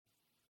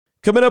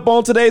Coming up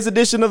on today's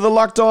edition of the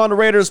Locked On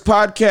Raiders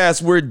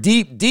podcast, we're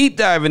deep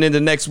diving into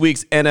next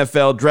week's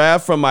NFL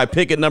draft, from my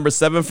pick at number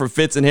 7 for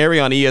Fitz and Harry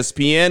on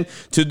ESPN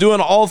to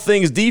doing all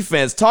things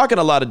defense, talking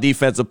a lot of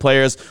defensive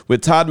players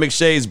with Todd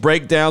McShay's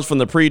breakdowns from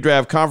the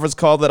pre-draft conference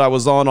call that I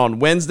was on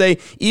Wednesday,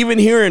 even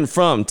hearing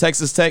from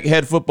Texas Tech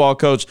head football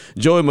coach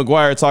Joey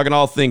McGuire talking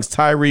all things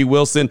Tyree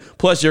Wilson,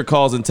 plus your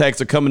calls and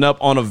texts are coming up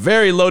on a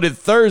very loaded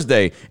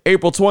Thursday,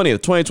 April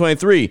 20th,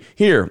 2023,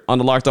 here on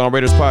the Locked On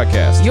Raiders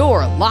podcast.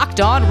 You're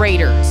Locked On Raiders,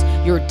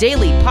 your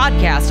daily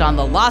podcast on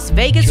the Las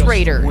Vegas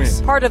Raiders.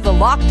 Win. Part of the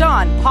Locked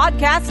On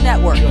Podcast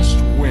Network.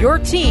 Your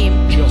team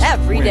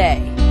every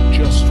day.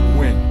 Just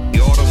win. The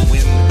autumn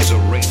wind is a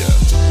raider,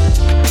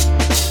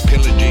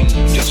 pillaging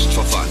just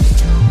for fun.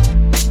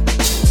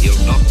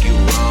 He'll knock you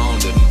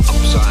round and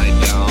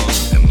upside down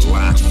and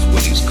laugh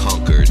when he's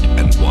conquered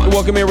and won.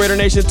 Welcome in, Raider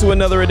Nation, to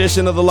another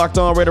edition of the Locked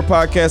On Raider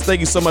podcast. Thank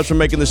you so much for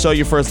making the show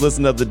your first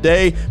listen of the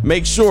day.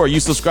 Make sure you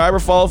subscribe or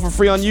follow for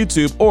free on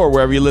YouTube or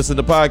wherever you listen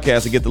to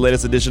podcasts to get the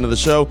latest edition of the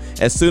show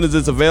as soon as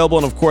it's available.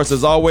 And of course,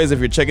 as always, if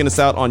you're checking us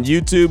out on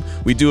YouTube,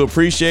 we do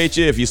appreciate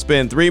you. If you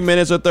spend 3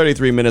 minutes or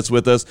 33 minutes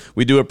with us,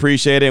 we do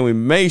appreciate it. And we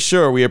make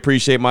sure we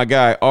appreciate my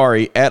guy,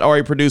 Ari, at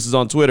Ari Produces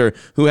on Twitter,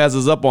 who has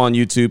us up on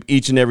YouTube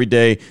each and every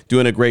day,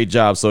 doing a great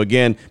job. So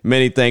again,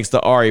 many thanks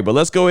to Ari. But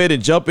let's go ahead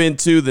and jump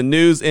into the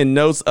news and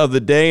notes of the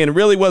day. And it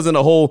really wasn't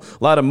a whole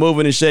lot of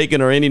moving and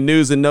shaking or any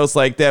news and notes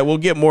like that. We'll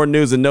get more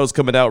news and notes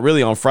coming out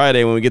really on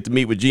Friday when we get to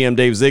meet with GM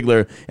Dave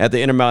Ziegler at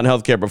the Intermountain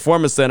Healthcare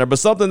Performance Center. But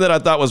something that I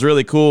thought was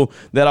really cool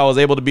that I was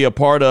able to be a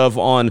part of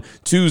on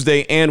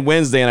Tuesday and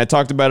Wednesday, and I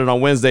talked about it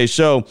on Wednesday's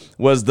show,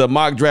 was the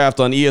mock draft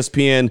on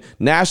ESPN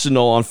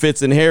National on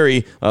Fitz and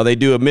Harry. They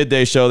do a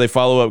midday show. They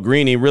follow up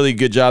Greeny. Really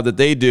good job that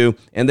they do.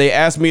 And they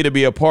asked me to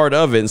be a part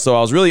of it. And so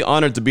I was really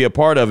honored to be a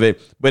part of it,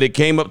 but it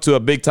came up to a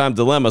big time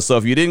dilemma. So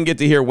if you didn't get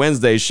to hear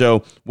Wednesday's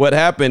show, what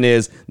happened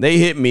is they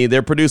hit me,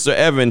 their producer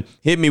Evan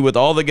hit me with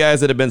all the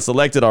guys that have been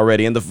selected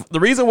already. And the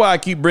reason why I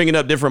keep bringing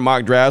up different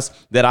mock drafts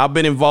that I've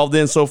been involved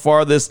in so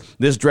far this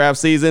draft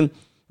season,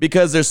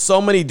 because there's so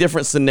many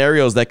different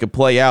scenarios that could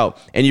play out,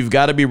 and you've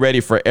got to be ready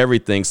for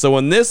everything. So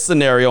in this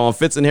scenario on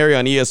Fitz and Harry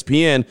on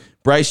ESPN,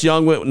 Bryce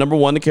Young went number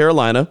 1 to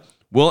Carolina.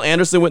 Will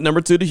Anderson went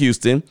number 2 to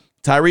Houston.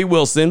 Tyree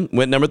Wilson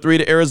went number 3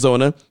 to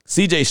Arizona.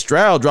 CJ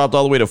Stroud dropped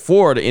all the way to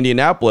 4 to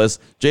Indianapolis.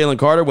 Jalen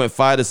Carter went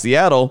 5 to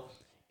Seattle.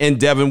 And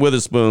Devin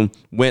Witherspoon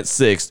went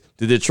 6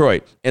 to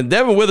Detroit. And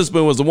Devin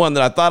Witherspoon was the one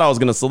that I thought I was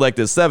going to select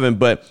at 7,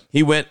 but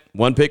he went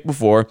one pick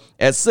before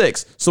at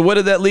 6. So what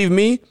did that leave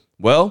me?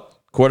 Well,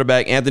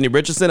 quarterback Anthony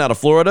Richardson out of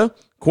Florida,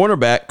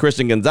 cornerback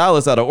Christian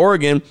Gonzalez out of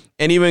Oregon,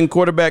 and even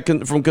quarterback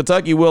from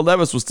Kentucky, Will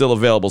Levis, was still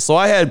available. So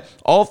I had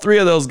all 3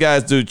 of those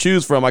guys to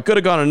choose from. I could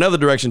have gone another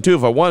direction too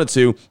if I wanted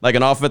to, like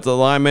an offensive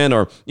lineman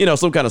or,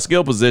 some kind of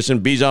skill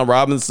position, Bijan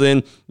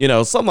Robinson,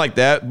 something like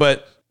that.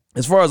 But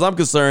as far as I'm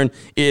concerned,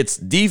 it's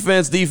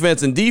defense,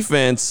 and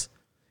defense,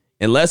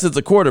 unless it's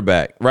a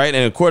quarterback, right?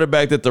 And a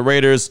quarterback that the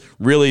Raiders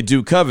really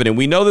do covet. And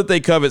we know that they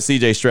covet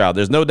CJ Stroud.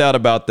 There's no doubt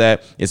about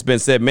that. It's been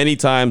said many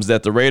times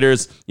that the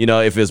Raiders,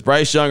 if it's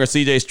Bryce Young or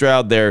CJ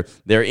Stroud, they're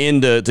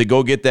in to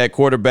go get that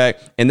quarterback.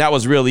 And that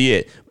was really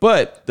it.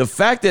 But the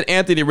fact that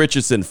Anthony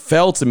Richardson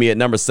fell to me at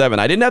number 7,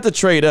 I didn't have to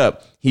trade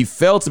up. He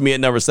fell to me at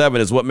number 7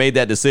 is what made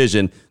that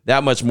decision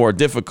that much more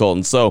difficult.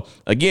 And so,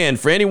 again,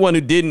 for anyone who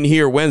didn't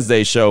hear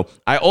Wednesday's show,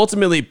 I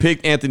ultimately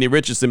picked Anthony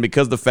Richardson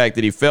because of the fact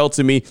that he fell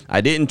to me.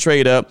 I didn't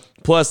trade up.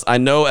 Plus, I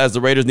know as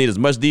the Raiders need as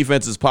much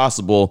defense as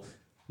possible,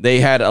 they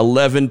had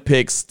 11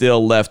 picks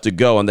still left to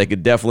go, and they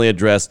could definitely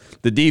address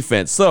the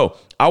defense. So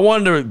I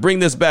wanted to bring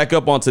this back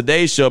up on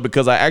today's show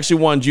because I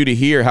actually wanted you to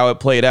hear how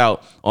it played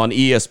out on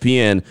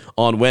ESPN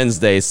on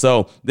Wednesday.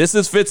 So this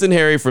is Fitz and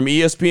Harry from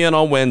ESPN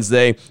on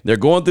Wednesday. They're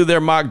going through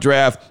their mock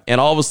draft, and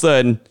all of a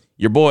sudden,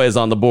 your boy is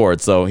on the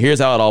board. So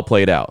here's how it all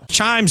played out.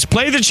 Chimes,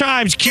 play the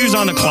chimes. Q's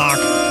on the clock.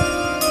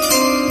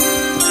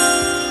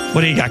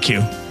 What do you got,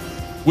 Q?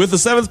 With the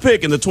 7th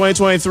pick in the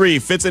 2023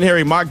 Fitz and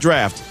Harry mock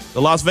draft,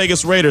 the Las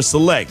Vegas Raiders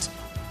select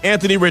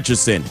Anthony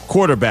Richardson,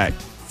 quarterback,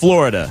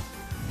 Florida.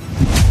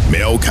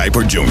 Mel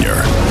Kiper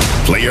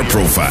Jr., player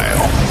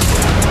profile.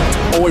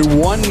 Only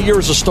 1 year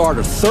as a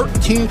starter.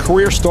 13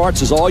 career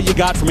starts is all you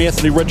got from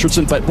Anthony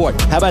Richardson. But, boy,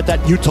 how about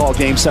that Utah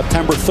game,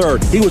 September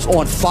 3rd? He was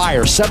on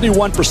fire.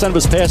 71% of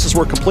his passes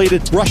were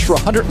completed. Rushed for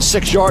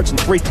 106 yards and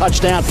 3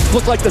 touchdowns.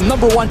 Looked like the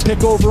number 1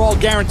 pick overall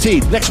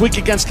guaranteed. Next week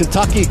against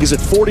Kentucky, he's at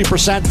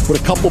 40%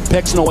 with a couple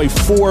picks and only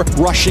 4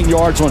 rushing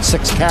yards on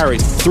 6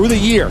 carries. Through the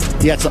year,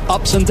 he had some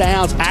ups and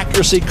downs.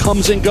 Accuracy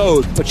comes and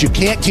goes. But you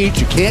can't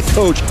teach, you can't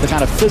coach the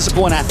kind of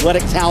physical and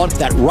athletic talent,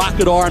 that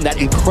rocket arm,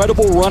 that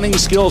incredible running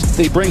skills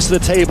that he brings to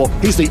the table.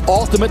 He's the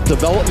ultimate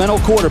developmental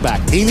quarterback.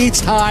 He needs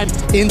time.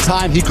 In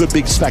time, he could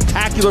be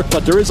spectacular,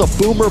 but there is a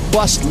boomer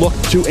bust look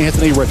to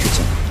Anthony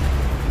Richardson.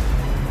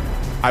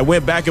 I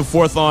went back and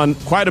forth on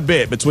quite a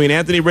bit between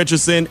Anthony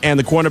Richardson and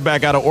the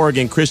cornerback out of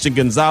Oregon, Christian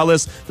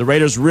Gonzalez. The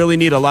Raiders really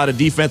need a lot of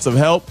defensive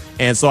help,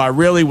 and so I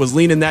really was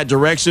leaning that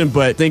direction,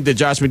 but I think that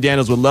Josh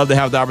McDaniels would love to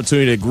have the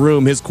opportunity to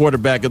groom his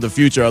quarterback of the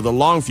future, or the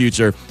long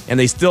future, and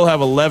they still have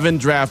 11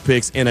 draft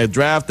picks in a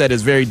draft that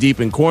is very deep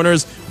in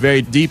corners,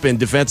 very deep in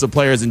defensive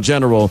players in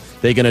general.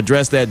 They can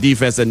address that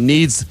defense that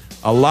needs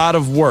a lot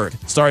of work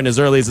starting as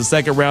early as the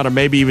second round, or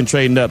maybe even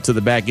trading up to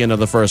the back end of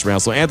the first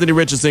round. So Anthony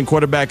Richardson,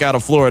 quarterback out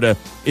of Florida,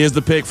 is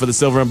the pick for the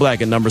Silver and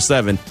Black at number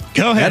 7.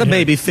 Go ahead. That a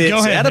baby Fitz. Go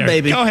ahead. That a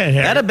baby. Go ahead.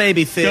 Harry. That a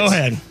baby Fitz. Go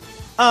ahead.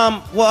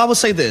 Well, I would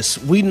say this.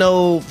 We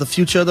know the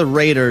future of the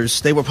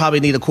Raiders. They will probably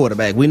need a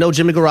quarterback. We know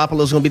Jimmy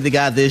Garoppolo is going to be the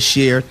guy this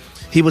year.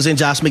 He was in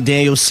Josh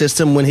McDaniels'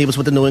 system when he was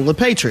with the New England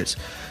Patriots.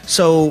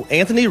 So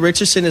Anthony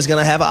Richardson is going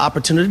to have an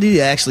opportunity to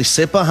actually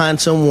sit behind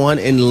someone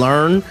and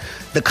learn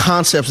the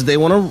concepts that they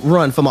want to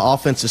run from an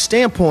offensive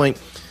standpoint.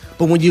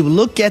 But when you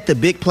look at the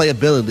big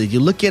playability,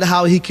 you look at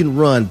how he can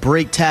run,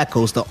 break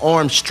tackles, the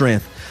arm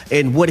strength,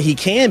 and what he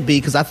can be,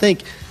 because I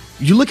think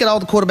you look at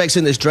all the quarterbacks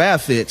in this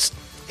draft, Fitz,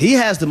 he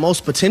has the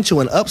most potential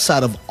and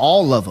upside of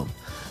all of them.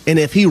 And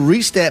if he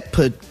reached that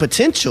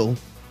potential,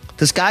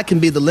 the sky can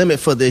be the limit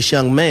for this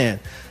young man.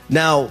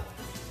 Now,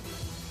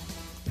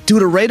 do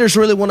the Raiders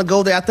really want to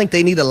go there? I think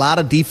they need a lot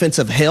of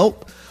defensive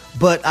help,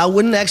 but I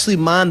wouldn't actually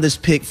mind this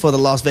pick for the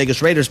Las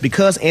Vegas Raiders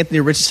because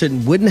Anthony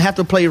Richardson wouldn't have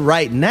to play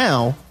right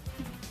now,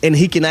 and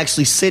he can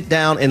actually sit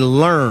down and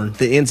learn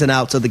the ins and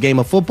outs of the game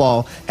of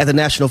football at the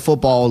National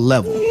Football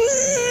level.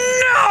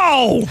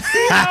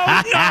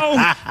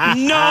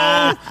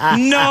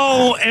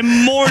 No,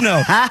 and more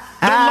no.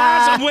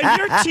 When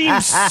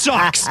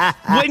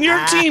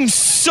your team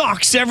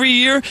sucks every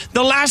year,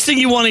 the last thing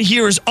you want to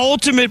hear is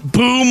ultimate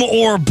boom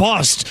or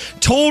bust,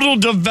 total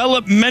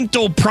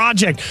developmental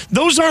project.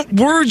 Those aren't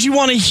words you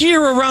want to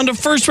hear around a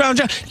first round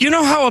job. You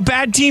know how a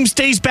bad team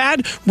stays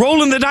bad?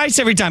 Rolling the dice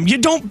every time. You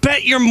don't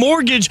bet your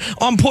mortgage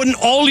on putting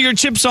all your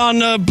chips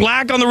on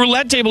black on the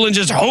roulette table and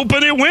just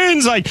hoping it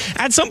wins. Like,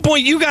 at some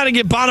point, you got to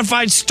get bona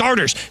fide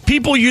starters,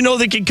 people you know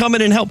that can come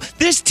in and help.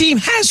 This team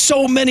has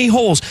so many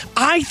holes.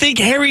 I think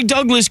Harry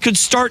Douglas could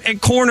start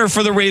at corner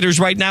for the Raiders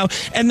right now,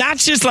 and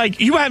that's just like,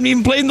 you haven't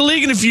even played in the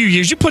league in a few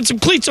years. You put some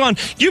cleats on,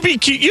 you be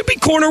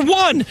corner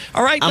one,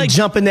 all right? I'm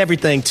jumping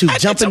everything, too.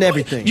 Jumping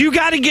everything. You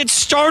got to get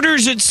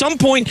starters at some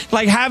point.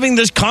 Like, having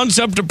this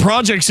concept of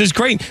projects is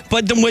great,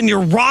 but then when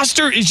your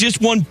roster is just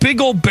one big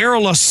old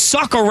barrel of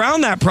suck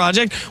around that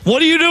project,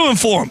 what are you doing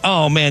for them?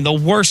 Oh, man, the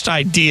worst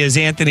idea is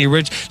Anthony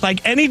Rich.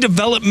 Like, any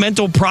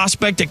developmental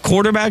prospect at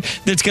quarterback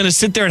that's going to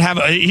sit there and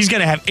he's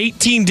going to have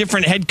 18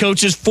 different head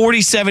coaches,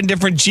 47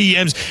 different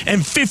GMs,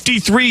 and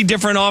 53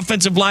 different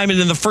offensive linemen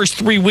in the first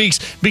 3 weeks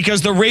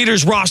because the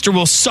Raiders roster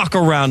will suck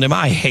around him.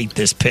 I hate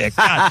this pick.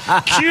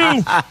 God.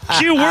 Q,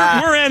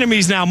 we're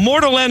enemies now.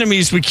 Mortal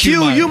enemies with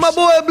Q. You my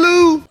boy,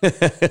 Blue.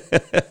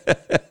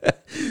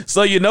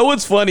 So you know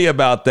what's funny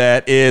about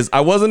that is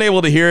I wasn't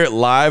able to hear it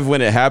live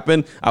when it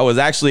happened. I was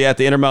actually at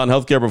the Intermountain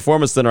Healthcare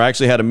Performance Center. I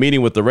actually had a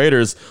meeting with the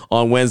Raiders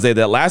on Wednesday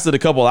that lasted a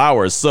couple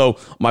hours. So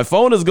my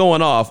phone is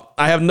going off.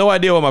 I have no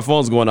idea why my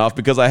phone's going off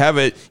because I have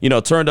it,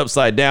 turned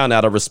upside down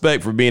out of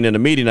respect for being in a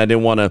meeting. I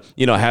didn't want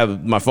to,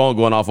 have my phone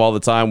going off all the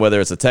time, whether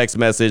it's a text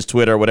message,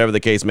 Twitter, whatever the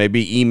case may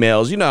be,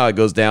 emails. You know how it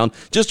goes down.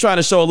 Just trying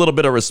to show a little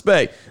bit of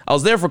respect. I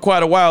was there for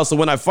quite a while. So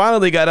when I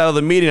finally got out of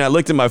the meeting, I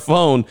looked at my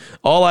phone.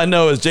 All I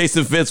know is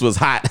Jason Fitz was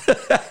hot.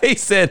 He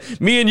said,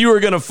 me and you are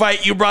going to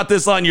fight. You brought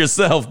this on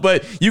yourself.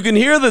 But you can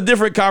hear the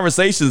different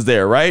conversations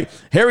there, right?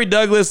 Harry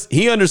Douglas,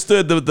 he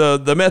understood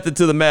the method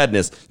to the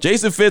madness.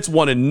 Jason Fitz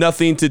wanted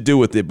nothing to do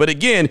with it. But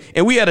again,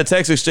 and we had a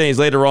text exchange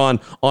later on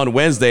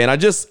Wednesday, and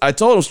I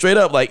told him straight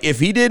up, like, if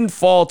he didn't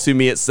fall to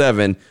me at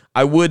 7,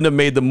 I wouldn't have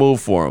made the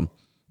move for him.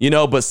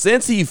 But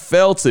since he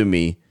fell to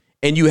me,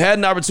 and you had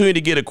an opportunity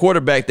to get a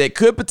quarterback that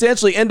could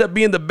potentially end up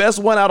being the best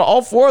one out of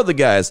all 4 of the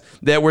guys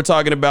that we're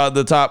talking about,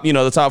 the top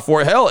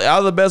 4, hell,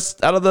 out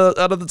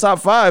of the top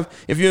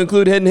 5, if you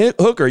include Hendon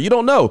Hooker, you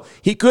don't know.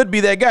 He could be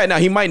that guy. Now,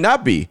 he might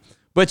not be,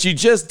 but you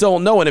just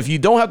don't know. And if you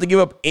don't have to give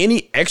up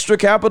any extra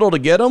capital to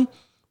get him,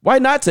 why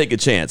not take a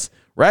chance?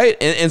 Right?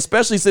 And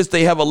especially since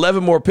they have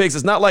 11 more picks.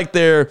 It's not like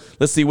they're,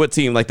 let's see what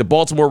team, like the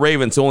Baltimore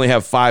Ravens who only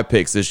have 5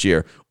 picks this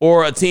year,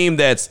 or a team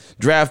that's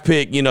draft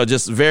pick,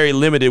 just very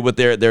limited with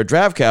their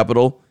draft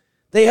capital.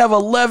 They have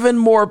 11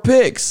 more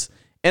picks,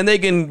 and they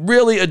can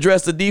really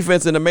address the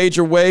defense in a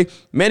major way.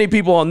 Many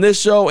people on this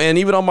show and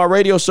even on my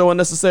radio show,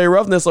 Unnecessary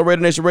Roughness on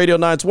Raider Nation Radio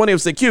 920,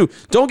 have said, Q,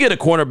 don't get a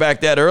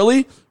cornerback that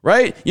early.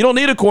 Right? You don't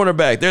need a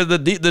cornerback.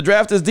 The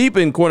draft is deep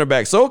in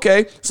cornerbacks. So,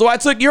 okay. So I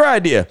took your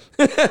idea.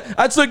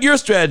 I took your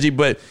strategy,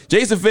 but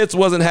Jason Fitz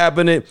wasn't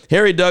happening.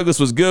 Harry Douglas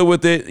was good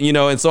with it,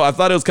 and so I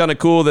thought it was kind of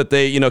cool that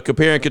they,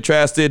 compare and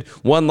contrasted.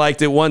 One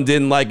liked it, one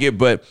didn't like it,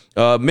 but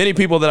many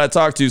people that I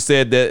talked to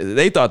said that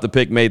they thought the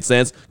pick made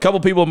sense. A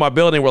couple people in my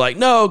building were like,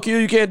 no, Q,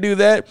 you can't do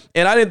that.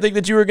 And I didn't think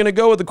that you were going to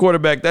go with the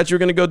quarterback, that you were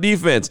going to go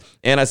defense.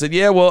 And I said,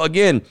 yeah, well,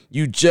 again,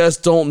 you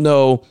just don't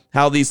know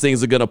how these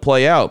things are going to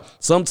play out.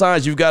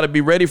 Sometimes you've got to be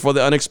ready for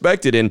the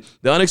unexpected. And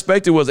the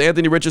unexpected was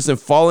Anthony Richardson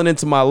falling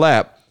into my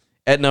lap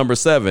at number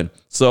 7.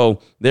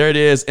 So there it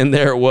is, and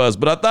there it was.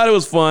 But I thought it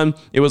was fun.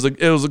 It was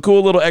a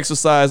cool little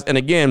exercise. And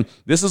again,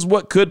 this is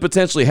what could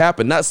potentially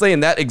happen. Not saying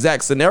that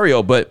exact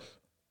scenario, but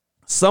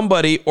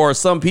somebody or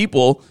some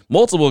people,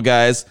 multiple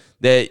guys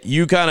that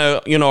you kind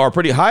of, are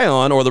pretty high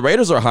on, or the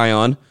Raiders are high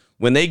on,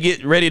 when they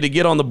get ready to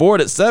get on the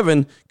board at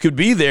 7, could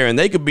be there, and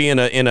they could be in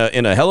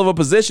a hell of a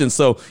position.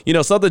 So,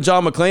 something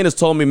John McClain has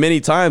told me many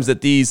times,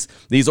 that these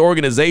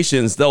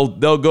organizations, they'll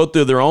go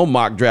through their own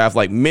mock draft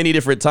like many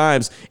different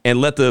times and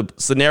let the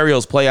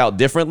scenarios play out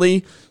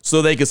differently,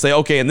 so they can say,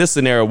 okay, in this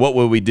scenario, what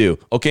will we do?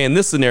 Okay, in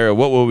this scenario,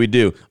 what will we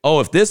do?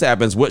 Oh, if this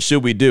happens, what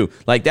should we do?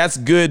 Like, that's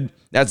good.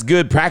 That's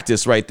good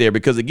practice right there,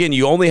 because, again,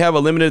 you only have a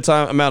limited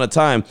amount of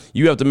time.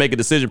 You have to make a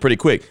decision pretty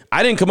quick.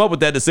 I didn't come up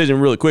with that decision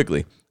really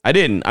quickly. I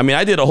didn't. I mean,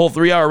 I did a whole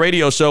 3-hour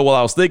radio show while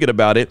I was thinking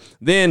about it.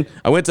 Then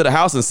I went to the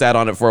house and sat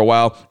on it for a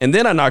while, and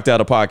then I knocked out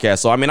a podcast.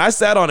 So, I mean, I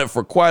sat on it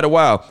for quite a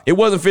while. It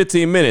wasn't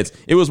 15 minutes.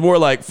 It was more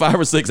like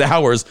 5 or 6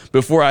 hours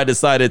before I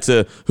decided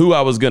to who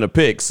I was going to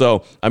pick.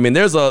 So, I mean,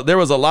 there was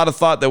a lot of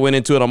thought that went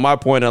into it on my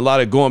point, and a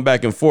lot of going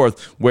back and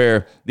forth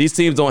where these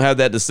teams don't have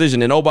that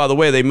decision. And, oh, by the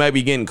way, they might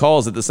be getting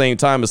calls at the same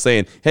time as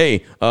saying,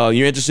 hey,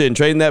 you're interested in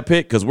trading that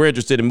pick? Because we're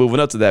interested in moving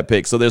up to that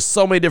pick. So there's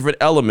so many different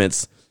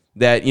elements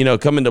that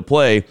come into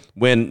play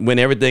when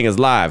everything is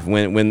live,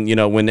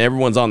 when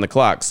everyone's on the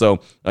clock.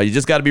 So you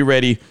just got to be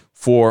ready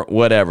for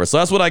whatever. So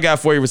that's what I got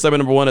for you for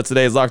segment number 1 of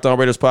today's Locked On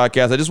Raiders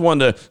podcast. I just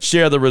wanted to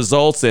share the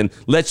results and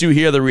let you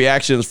hear the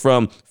reactions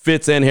from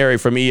Fitz and Harry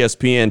from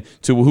ESPN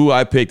to who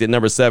I picked at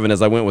number 7,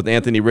 as I went with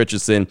Anthony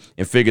Richardson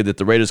and figured that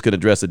the Raiders could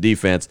address the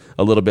defense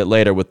a little bit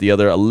later with the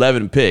other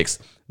 11 picks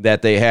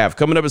that they have.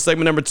 Coming up in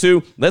segment number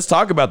 2, let's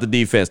talk about the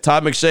defense.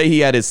 Todd McShay, he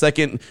had his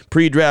second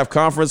pre-draft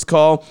conference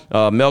call.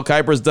 Mel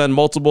Kiper's done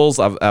multiples.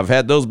 I've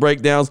had those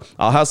breakdowns.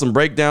 I'll have some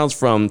breakdowns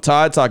from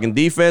Todd talking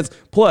defense.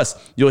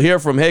 Plus, you'll hear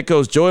from head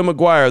coach Joey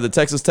McGuire of the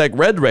Texas Tech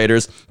Red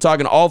Raiders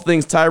talking all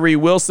things Tyree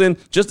Wilson,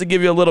 just to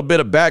give you a little bit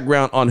of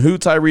background on who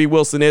Tyree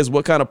Wilson is,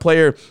 what kind of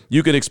player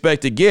you can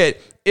expect to get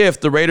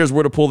if the Raiders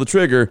were to pull the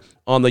trigger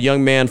on the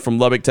young man from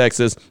Lubbock,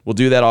 Texas. We'll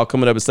do that all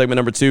coming up in segment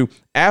number 2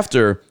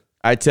 after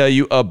I tell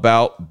you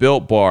about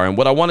Built Bar. And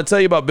what I want to tell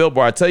you about Built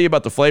Bar, I tell you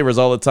about the flavors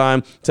all the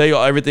time, tell you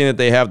everything that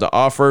they have to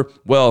offer.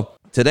 Well,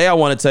 today I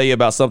want to tell you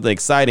about something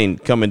exciting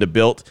coming to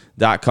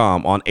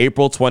Built.com on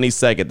April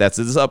 22nd. That's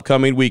this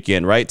upcoming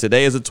weekend, right?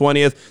 Today is the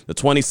 20th. The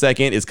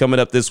 22nd is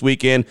coming up this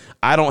weekend.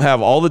 I don't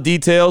have all the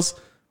details,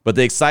 but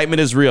the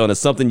excitement is real, and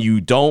it's something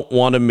you don't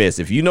want to miss.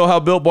 If you know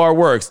how Built Bar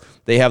works,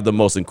 they have the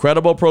most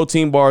incredible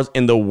protein bars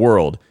in the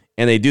world.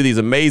 And they do these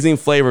amazing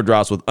flavor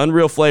drops with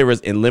unreal flavors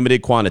in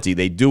limited quantity.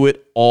 They do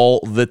it all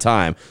the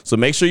time. So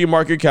make sure you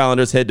mark your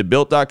calendars. Head to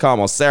Built.com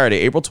on Saturday,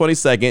 April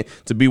 22nd,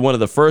 to be one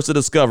of the first to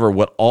discover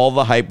what all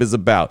the hype is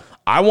about.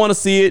 I want to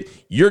see it.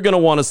 You're going to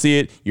want to see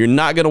it. You're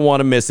not going to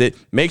want to miss it.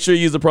 Make sure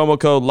you use the promo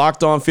code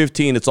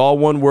LOCKEDON15. It's all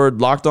one word,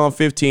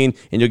 LOCKEDON15,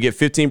 and you'll get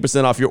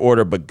 15% off your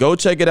order. But go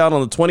check it out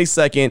on the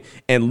 22nd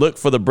and look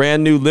for the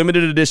brand new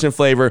limited edition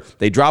flavor.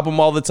 They drop them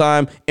all the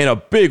time, and a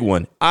big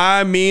one,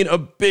 I mean a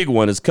big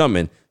one, is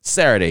coming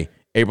Saturday,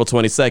 April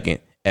 22nd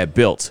at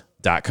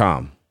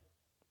Built.com.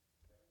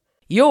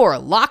 You're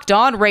Locked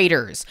On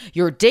Raiders,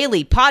 your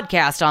daily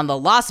podcast on the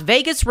Las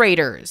Vegas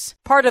Raiders.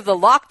 Part of the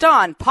Locked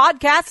On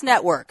Podcast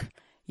Network,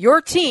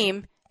 your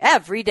team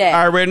every day.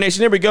 All right, Raider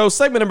Nation, here we go.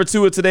 Segment number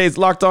 2 of today's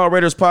Locked On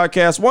Raiders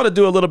podcast. Want to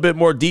do a little bit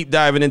more deep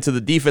diving into the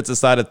defensive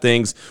side of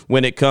things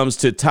when it comes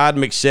to Todd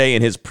McShay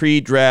and his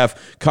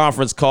pre-draft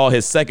conference call,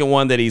 his second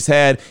one that he's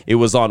had. It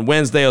was on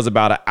Wednesday. It was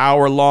about an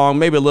hour long,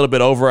 maybe a little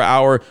bit over an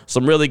hour.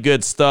 Some really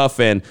good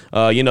stuff. And,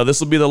 this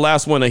will be the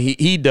last one that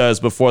he does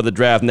before the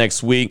draft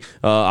next week.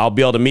 I'll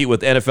be able to meet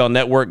with NFL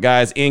Network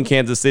guys in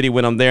Kansas City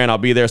when I'm there, and I'll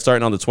be there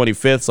starting on the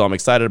 25th. So I'm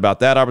excited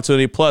about that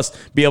opportunity. Plus,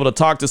 be able to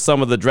talk to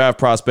some of the draft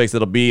prospects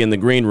that'll be in the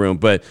green room.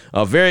 But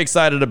very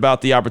excited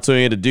about the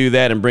opportunity to do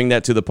that and bring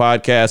that to the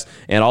podcast.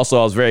 And also,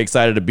 I was very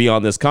excited to be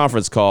on this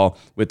conference call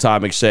with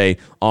Todd McShay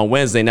on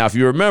Wednesday. Now, if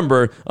you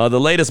remember, the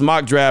latest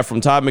mock draft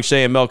from Todd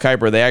McShay and Mel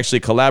Kiper, they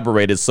actually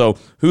collaborated. So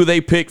who they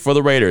picked for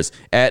the Raiders.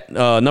 At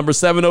number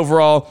 7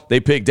 overall, they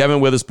picked Devin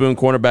Witherspoon,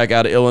 cornerback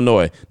out of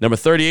Illinois. Number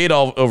 38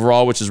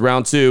 overall, which is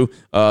round 2,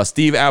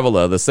 Steve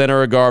Avila, the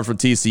center guard from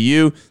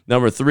TCU.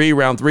 Number 3,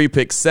 round 3,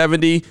 pick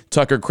 70,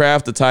 Tucker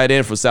Kraft, the tight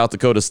end from South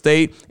Dakota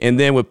State. And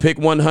then with pick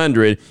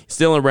 100,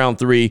 still in round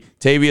 3,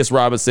 Tavius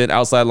Robinson,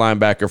 outside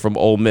linebacker from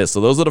Ole Miss.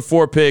 So those are the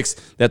 4 picks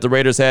that the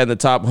Raiders had in the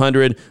top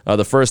 100,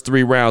 the first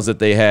 3 rounds that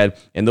they had.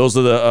 And those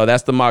are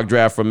that's the mock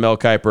draft from Mel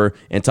Kiper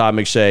and Todd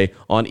McShay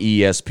on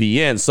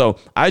ESPN. So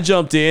I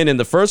jumped in, and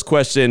the first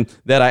question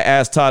that I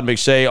asked Todd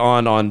McShay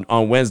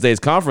on Wednesday's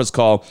conference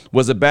call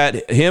was about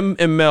him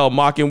and Mel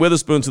mocking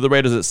Witherspoon to the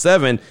Raiders at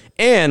 7.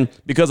 And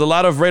because a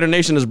lot of Raider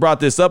Nation has brought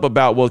this up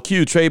about, well,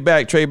 Q, trade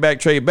back.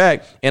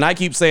 And I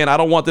keep saying I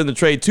don't want them to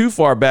trade too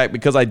far back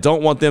because I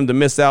don't want them to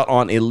miss out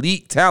on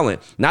elite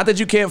talent. Not that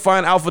you can't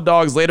find alpha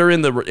dogs later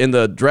in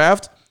the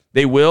draft,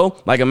 They will.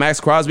 Like a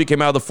Max Crosby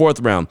came out of the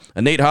 4th round.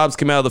 A Nate Hobbs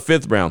came out of the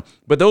 5th round.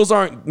 But those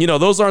aren't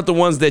the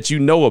ones that you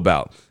know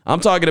about.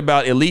 I'm talking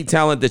about elite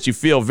talent that you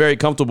feel very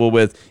comfortable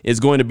with is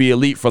going to be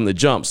elite from the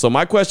jump. So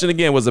my question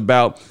again was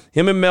about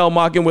him and Mel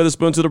mocking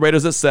Witherspoon to the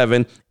Raiders at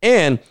 7.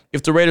 And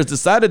if the Raiders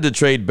decided to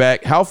trade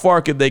back, how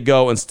far could they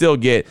go and still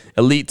get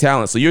elite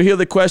talent? So you'll hear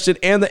the question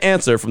and the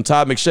answer from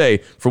Todd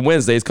McShay from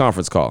Wednesday's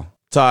conference call.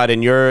 Todd,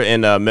 in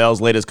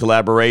Mel's latest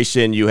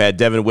collaboration, you had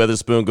Devin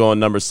Witherspoon going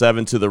number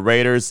 7 to the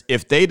Raiders.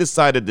 If they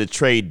decided to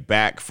trade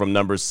back from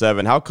number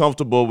 7, how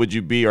comfortable would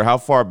you be, or how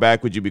far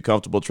back would you be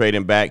comfortable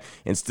trading back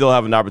and still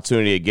have an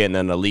opportunity of getting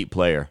an elite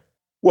player?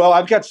 Well,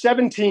 I've got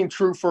 17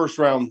 true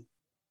first-round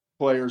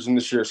players in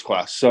this year's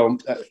class. So,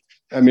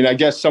 I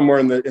guess somewhere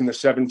in the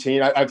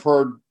 17. I've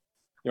heard,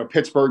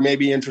 Pittsburgh may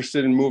be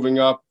interested in moving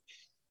up.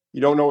 You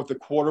don't know what the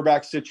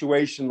quarterback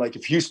situation, like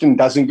if Houston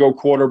doesn't go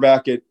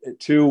quarterback at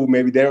 2,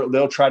 maybe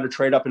they'll try to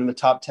trade up into the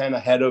top 10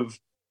 ahead of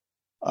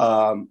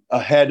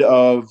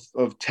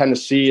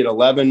Tennessee at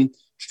 11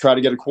 to try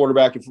to get a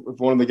quarterback if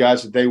one of the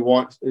guys that they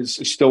want is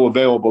still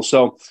available.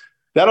 So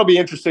that'll be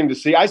interesting to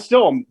see. I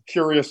still am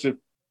curious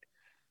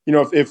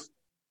if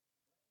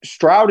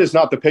Stroud is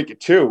not the pick at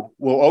 2,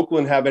 will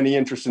Oakland have any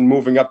interest in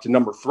moving up to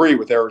number 3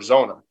 with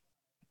Arizona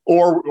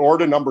or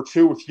to number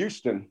 2 with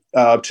Houston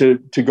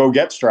to go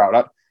get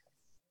Stroud?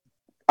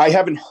 I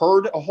haven't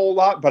heard a whole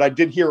lot, but I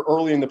did hear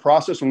early in the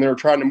process when they were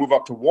trying to move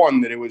up to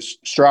 1 that it was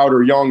Stroud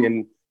or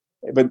Young.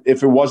 But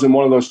if it wasn't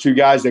one of those 2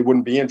 guys, they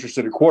wouldn't be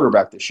interested at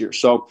quarterback this year.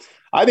 So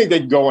I think they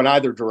can go in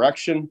either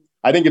direction.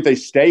 I think if they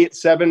stay at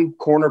 7,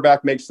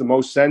 cornerback makes the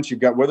most sense. You've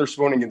got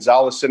Witherspoon and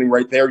Gonzalez sitting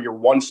right there. You're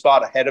 1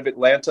 spot ahead of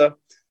Atlanta.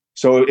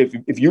 So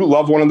if you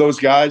love one of those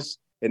guys,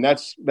 and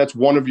that's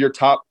one of your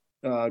top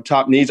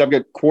needs, I've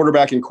got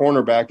quarterback and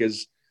cornerback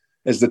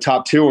as the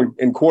top 2.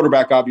 And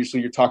quarterback, obviously,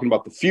 you're talking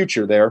about the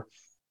future there.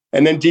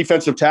 And then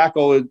defensive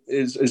tackle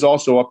is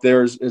also up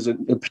there as a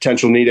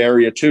potential need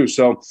area too.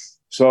 So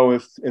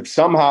if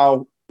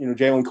somehow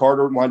Jalen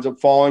Carter winds up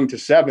falling to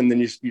 7, then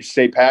you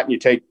stay pat and you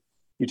take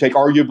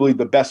arguably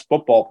the best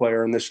football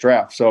player in this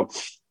draft. So,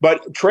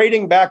 but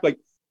trading back,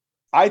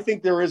 I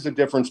think there is a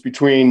difference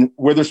between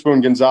Witherspoon,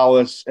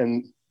 Gonzalez,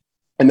 and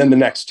then the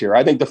next tier.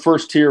 I think the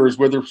first tier is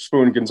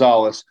Witherspoon,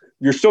 Gonzalez.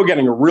 You're still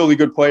getting a really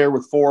good player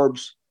with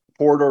Forbes,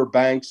 Porter,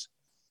 Banks,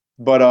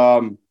 but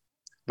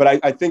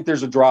I think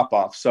there's a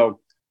drop-off. So,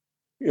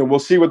 we'll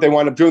see what they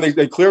wind up doing.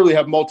 They clearly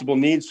have multiple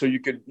needs, so you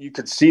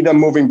could see them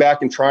moving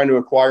back and trying to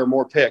acquire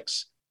more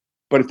picks.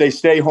 But if they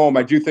stay home,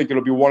 I do think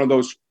it'll be one of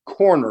those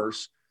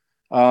corners.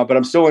 But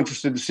I'm still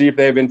interested to see if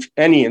they have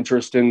any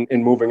interest in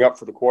moving up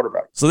for the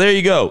quarterback. So there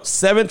you go.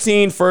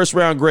 17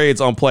 first-round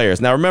grades on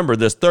players. Now, remember,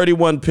 there's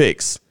 31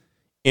 picks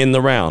in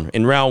round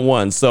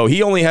 1. So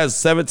he only has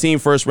 17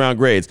 first-round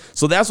grades.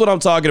 So that's what I'm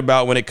talking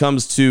about when it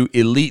comes to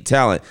elite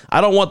talent.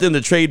 I don't want them to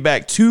trade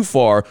back too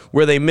far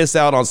where they miss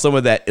out on some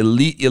of that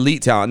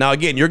elite talent. Now,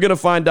 again, you're going to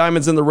find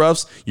diamonds in the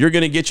roughs. You're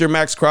going to get your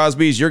Max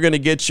Crosbys. You're going to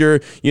get your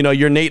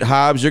Nate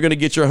Hobbs. You're going to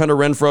get your Hunter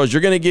Renfrows.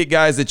 You're going to get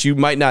guys that you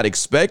might not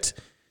expect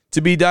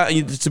to be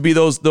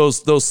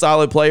those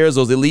solid players,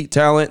 those elite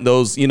talent,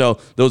 those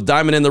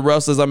diamond in the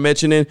roughs as I'm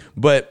mentioning.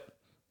 But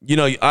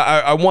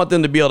I want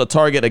them to be able to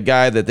target a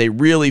guy that they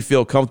really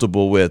feel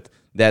comfortable with,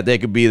 that they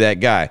could be that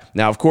guy.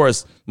 Now, of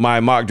course,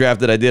 my mock draft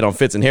that I did on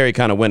Fitz and Harry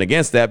kind of went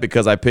against that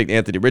because I picked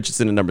Anthony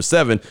Richardson at number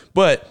 7,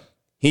 but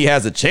he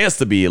has a chance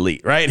to be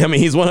elite, right? I mean,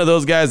 he's one of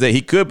those guys that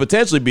he could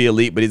potentially be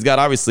elite, but he's got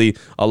obviously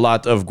a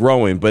lot of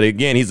growing. But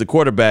again, he's a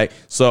quarterback,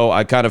 so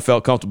I kind of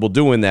felt comfortable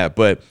doing that.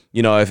 But,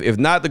 if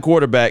not the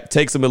quarterback,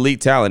 take some elite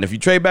talent. If you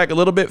trade back a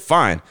little bit,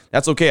 fine.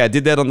 That's okay. I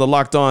did that on the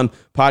Locked On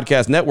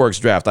Podcast Network's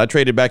draft. I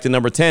traded back to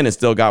number 10 and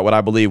still got what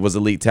I believe was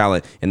elite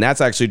talent, and that's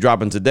actually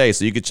dropping today,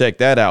 so you can check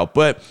that out.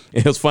 But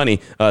it was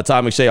funny. Todd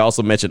McShay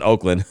also mentioned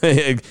Oakland.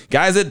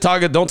 Guys that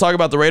don't talk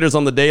about the Raiders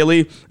on the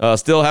daily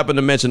still happen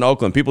to mention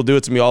Oakland. People do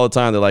it to me all the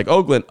time. They're like,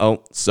 Oakland.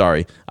 Oh,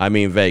 sorry. I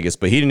mean Vegas.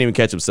 But he didn't even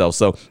catch himself,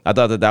 so I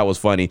thought that was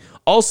funny.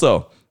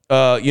 Also,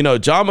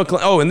 John McClain.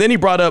 Oh, and then he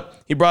brought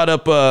up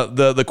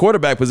the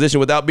quarterback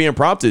position without being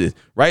prompted,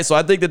 right? So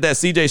I think that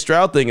CJ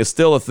Stroud thing is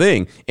still a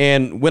thing.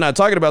 And when I'm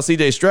talking about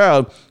CJ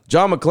Stroud,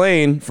 John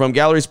McClain from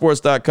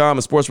GallerySports.com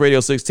and Sports Radio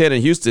 610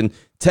 in Houston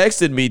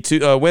texted me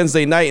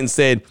Wednesday night and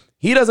said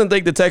he doesn't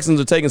think the Texans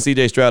are taking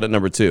CJ Stroud at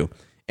number 2.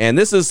 And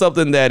this is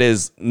something that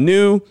is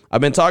new.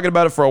 I've been talking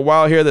about it for a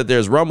while here, that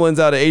there's rumblings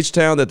out of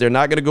H-Town that they're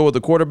not going to go with the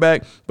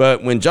quarterback.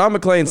 But when John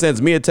McClain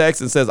sends me a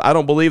text and says, I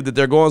don't believe that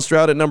they're going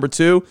Stroud at number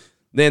 2,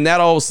 then that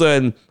all of a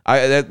sudden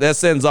that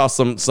sends off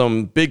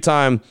some big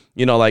time,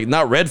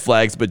 not red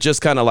flags, but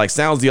just kind of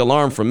sounds the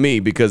alarm from me,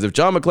 because if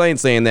John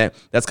McClain's saying that,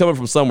 that's coming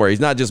from somewhere. He's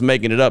not just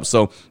making it up.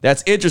 So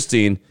that's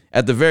interesting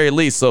at the very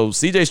least. So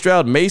CJ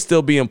Stroud may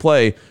still be in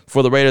play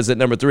for the Raiders at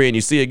number 3. And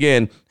you see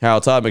again how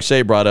Todd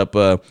McShay brought up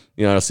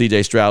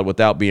CJ Stroud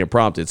without being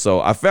prompted.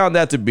 So I found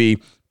that to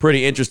be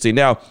pretty interesting.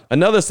 Now,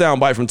 another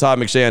soundbite from Todd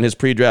McShay on his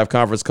pre-draft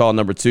conference call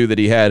number 2 that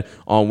he had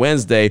on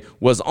Wednesday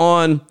was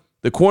on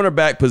the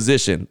cornerback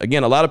position.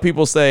 Again, a lot of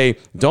people say,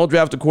 don't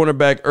draft a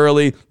cornerback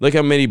early. Look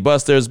how many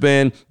busts there's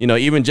been.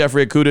 Even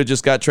Jeffrey Okudah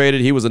just got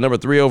traded. He was a number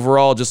 3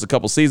 overall just a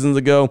couple seasons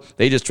ago.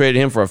 They just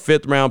traded him for a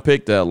 5th-round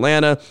pick to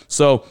Atlanta.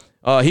 So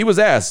he was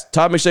asked,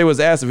 Todd McShay was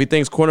asked if he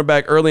thinks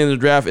cornerback early in the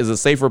draft is a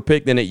safer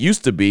pick than it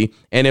used to be.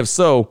 And if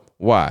so,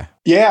 why?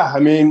 Yeah, I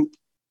mean,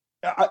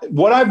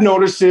 what I've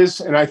noticed is,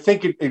 and I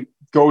think it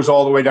goes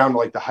all the way down to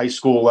like the high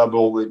school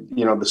level, the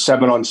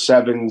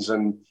 7-on-7s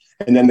and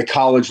then the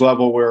college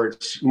level where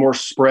it's more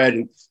spread.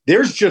 And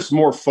there's just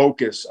more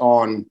focus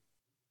on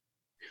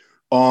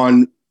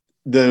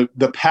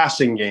the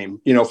passing game,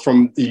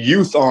 from the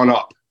youth on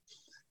up.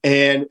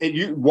 And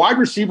wide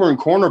receiver and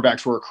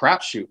cornerbacks were a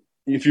crapshoot.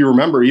 If you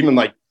remember, even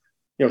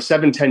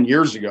 7-10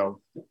 years ago,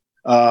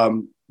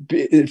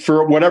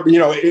 for whatever,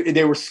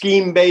 they were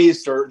scheme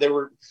based or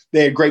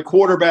they had great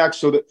quarterbacks.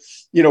 So that,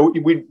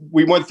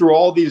 we went through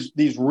all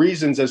these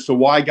reasons as to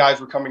why guys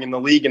were coming in the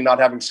league and not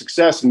having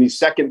success. And these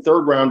 2nd,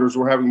 3rd rounders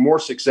were having more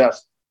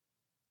success.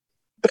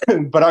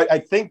 But I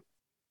think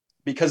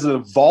because of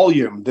the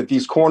volume that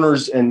these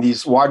corners and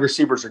these wide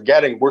receivers are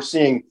getting, we're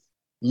seeing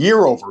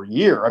year over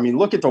year. I mean,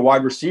 look at the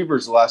wide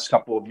receivers the last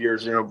couple of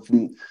years,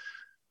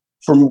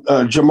 from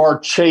Jamar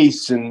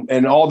Chase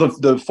and all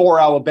the 4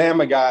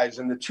 Alabama guys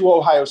and the 2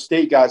 Ohio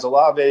State guys,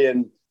 Olave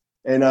and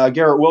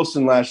Garrett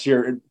Wilson last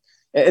year.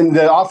 And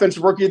the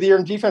offensive rookie of the year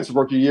and defensive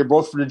rookie of the year,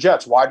 both for the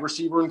Jets, wide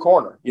receiver and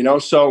corner,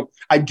 So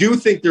I do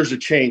think there's a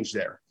change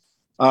there.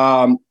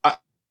 I'll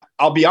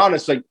be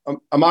honest,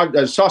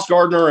 Sauce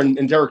Gardner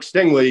and Derek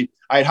Stingley,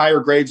 I had higher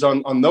grades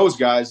on those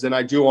guys than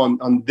I do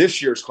on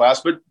this year's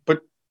class, but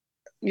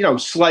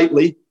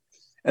slightly.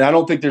 And I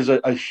don't think there's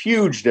a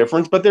huge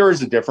difference, but there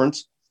is a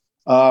difference.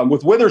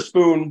 With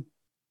Witherspoon,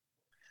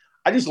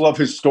 I just love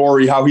his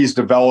story, how he's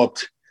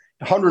developed.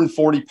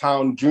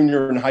 140-pound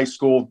junior in high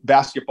school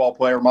basketball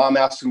player. Mom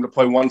asked him to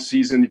play 1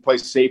 season. He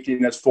plays safety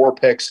and has 4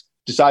 picks.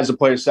 Decides to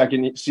play a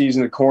 2nd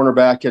season at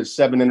cornerback, has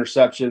 7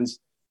 interceptions,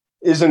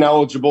 isn't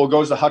eligible,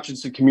 goes to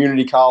Hutchinson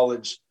Community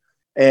College.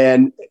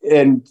 And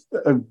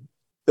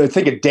I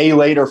think a day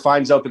later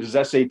finds out that his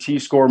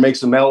SAT score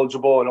makes him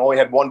eligible and only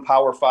had 1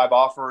 Power 5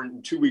 offer.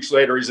 And 2 weeks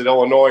later, he's at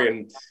Illinois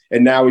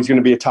and now he's going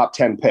to be a top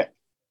 10 pick.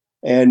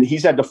 And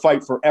he's had to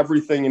fight for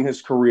everything in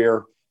his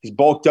career. He's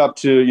bulked up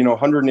to,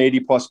 180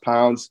 plus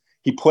pounds.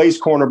 He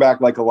plays cornerback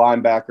like a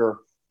linebacker.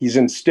 He's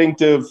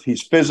instinctive.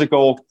 He's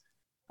physical.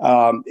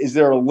 Is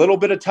there a little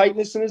bit of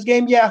tightness in his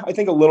game? Yeah, I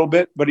think a little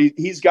bit, but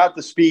he's got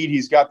the speed.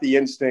 He's got the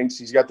instincts.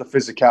 He's got the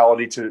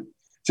physicality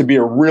to be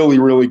a really,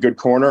 really good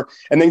corner.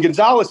 And then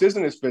Gonzalez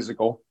isn't as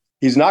physical.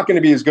 He's not going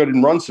to be as good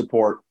in run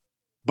support,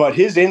 but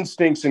his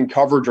instincts and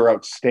coverage are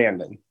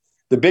outstanding.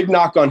 The big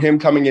knock on him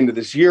coming into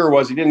this year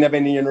was he didn't have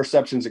any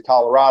interceptions at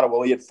Colorado.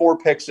 Well, he had 4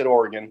 picks at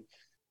Oregon.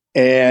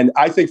 And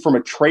I think from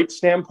a trait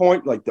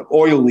standpoint, like the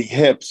oily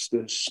hips,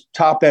 the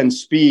top end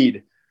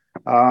speed,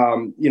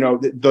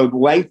 the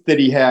length that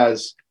he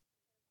has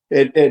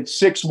at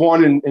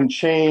 6'1" and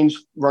change,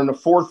 run a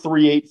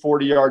 4.38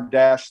 40-yard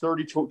dash,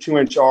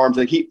 32-inch arms.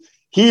 Like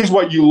he's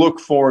what you look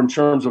for in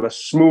terms of a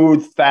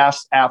smooth,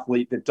 fast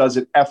athlete that does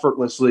it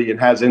effortlessly and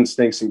has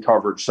instincts and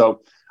coverage.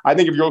 So I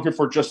think if you're looking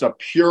for just a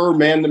pure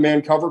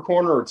man-to-man cover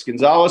corner, it's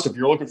Gonzalez. If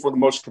you're looking for the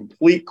most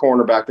complete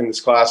cornerback in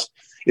this class,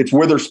 it's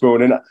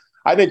Witherspoon. And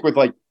I think with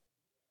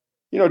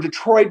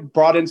Detroit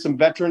brought in some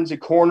veterans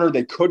at corner.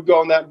 They could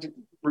go in that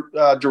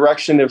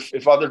direction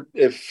if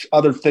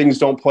other things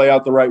don't play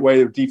out the right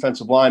way with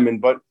defensive linemen.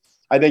 But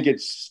I think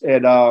it's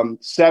at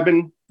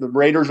 7. The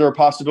Raiders are a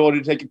possibility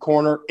to take a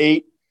corner.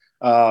 8.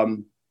 I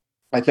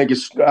think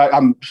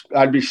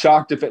I'd be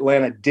shocked if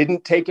Atlanta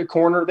didn't take a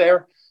corner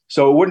there.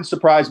 So it wouldn't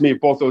surprise me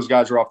if both those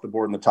guys are off the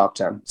board in the top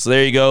 10. So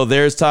there you go.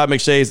 There's Todd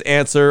McShay's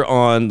answer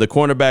on the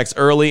cornerbacks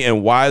early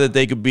and why that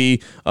they could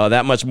be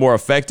that much more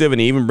effective.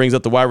 And he even brings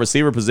up the wide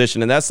receiver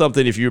position. And that's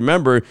something, if you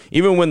remember,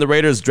 even when the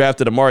Raiders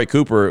drafted Amari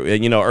Cooper,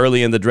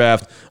 early in the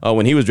draft,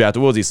 when he was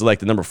drafted, what was he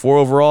selected? Number 4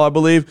 overall, I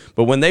believe.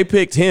 But when they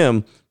picked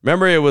him,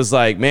 remember, it was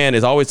like, man,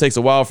 it always takes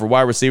a while for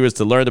wide receivers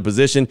to learn the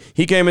position.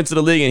 He came into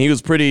the league and he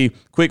was pretty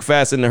quick,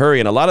 fast, in a hurry.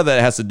 And a lot of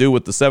that has to do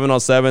with the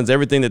 7-on-7s,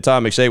 everything that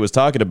Todd McShay was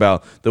talking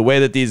about, the way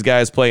that these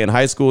guys play in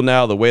high school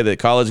now, the way that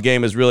college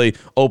game has really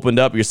opened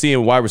up. You're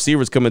seeing wide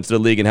receivers come into the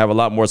league and have a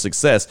lot more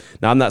success.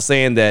 Now, I'm not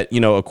saying that,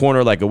 a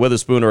corner like a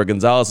Witherspoon or a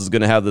Gonzalez is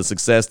going to have the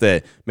success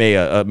that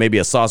maybe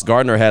a Sauce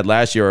Gardner had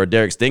last year or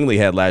Derek Stingley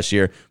had last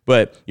year,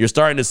 but you're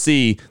starting to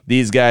see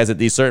these guys at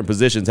these certain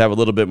positions have a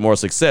little bit more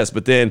success.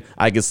 But then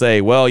I could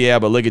say, well, yeah,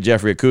 but look at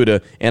Jeffrey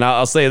Okudah. And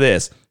I'll say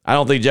this. I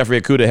don't think Jeffrey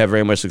Okudah had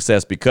very much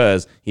success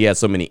because he had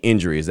so many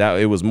injuries.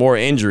 It was more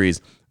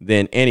injuries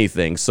than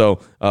anything. So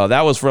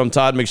that was from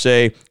Todd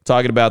McShay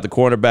talking about the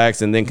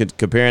cornerbacks and then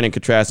comparing and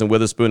contrasting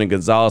Witherspoon and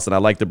Gonzalez. And I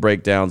like the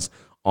breakdowns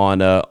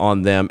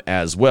on them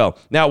as well.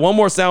 Now, one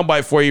more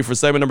soundbite for you for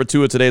segment number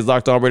 2 of today's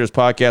Locked On Raiders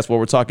podcast, where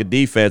we're talking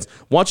defense.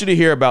 Want you to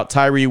hear about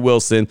Tyree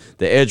Wilson,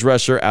 the edge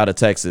rusher out of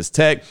Texas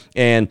Tech.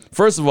 And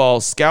first of all,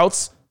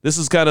 scouts, this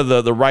is kind of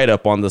the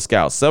write-up on the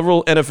scouts.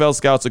 Several NFL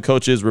scouts and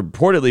coaches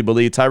reportedly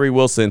believe Tyree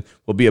Wilson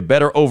will be a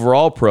better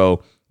overall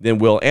pro than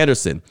Will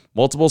Anderson.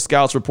 Multiple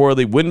scouts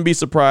reportedly wouldn't be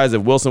surprised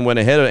if Wilson went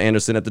ahead of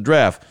Anderson at the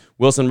draft.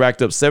 Wilson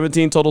racked up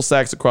 17 total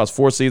sacks across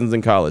 4 seasons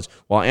in college,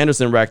 while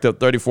Anderson racked up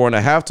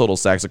 34.5 total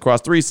sacks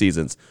across 3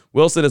 seasons.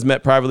 Wilson has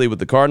met privately with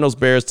the Cardinals,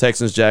 Bears,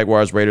 Texans,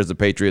 Jaguars, Raiders, and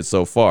Patriots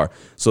so far.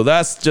 So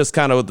that's just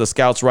kind of what the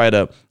scouts write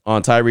up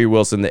on Tyree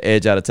Wilson, the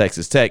edge out of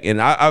Texas Tech. And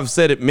I've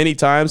said it many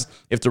times,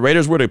 if the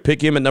Raiders were to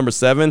pick him at number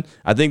 7,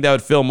 I think that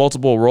would fill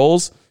multiple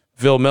roles,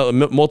 fill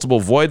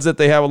multiple voids that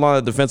they have along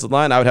the defensive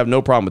line. I would have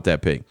no problem with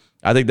that pick.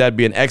 I think that'd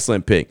be an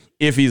excellent pick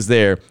if he's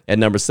there at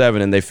number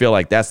 7 and they feel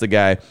like that's the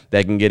guy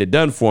that can get it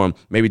done for him.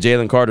 Maybe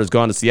Jalen Carter's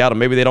gone to Seattle.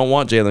 Maybe they don't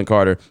want Jalen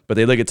Carter, but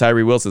they look at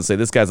Tyree Wilson and say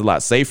this guy's a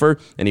lot safer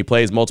and he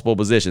plays multiple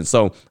positions.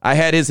 So I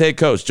had his head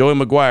coach, Joey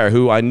McGuire,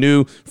 who I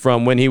knew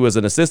from when he was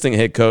an assistant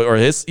head coach or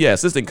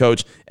assistant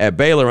coach at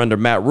Baylor under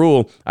Matt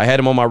Rule. I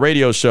had him on my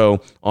radio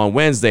show on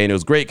Wednesday, and it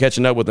was great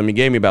catching up with him. He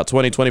gave me about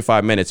 20,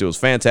 25 minutes. It was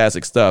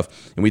fantastic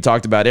stuff. And we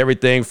talked about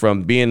everything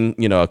from being,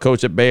 a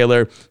coach at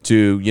Baylor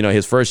to,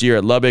 his first year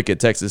at Lubbock at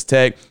Texas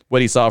Tech,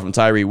 what he saw from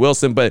Tyree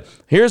Wilson. But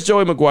here's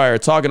Joey McGuire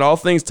talking all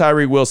things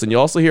Tyree Wilson.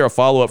 You'll also hear a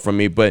follow-up from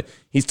me, but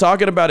he's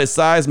talking about his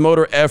size,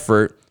 motor,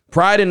 effort,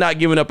 pride in not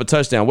giving up a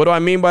touchdown. What do I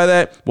mean by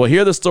that? Well,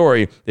 hear the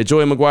story that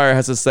Joey McGuire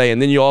has to say,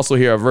 and then you also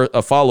hear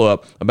a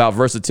follow-up about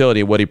versatility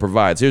and what he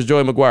provides. Here's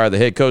Joey McGuire, the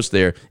head coach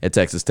there at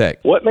Texas Tech.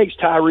 What makes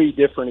Tyree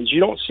different is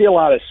you don't see a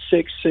lot of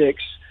 6'6",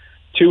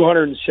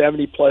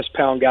 270-plus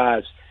pound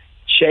guys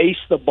chase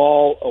the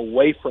ball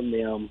away from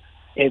them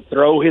and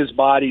throw his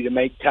body to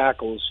make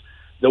tackles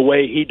the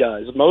way he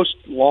does. Most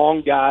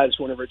long guys,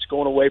 whenever it's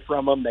going away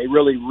from them, they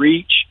really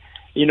reach,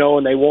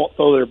 and they won't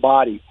throw their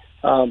body.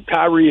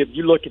 Tyree, if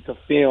you look at the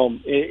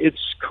film, it's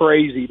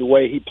crazy the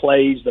way he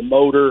plays, the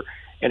motor,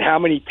 and how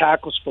many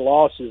tackles for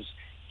losses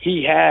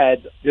he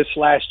had this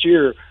last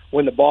year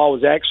when the ball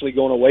was actually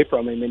going away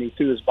from him and he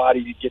threw his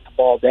body to get the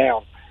ball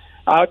down.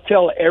 I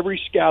tell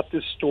every scout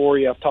this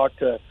story. I've talked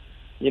to,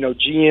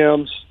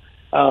 GMs.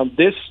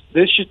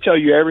 This should tell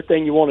you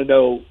everything you want to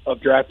know of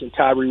drafting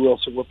Tyree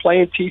Wilson. We're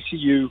playing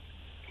TCU.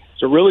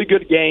 It's a really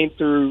good game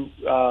through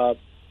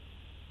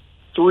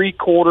 3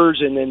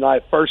 quarters, and then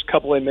the first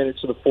couple of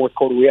minutes of the fourth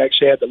quarter, we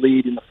actually had the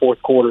lead in the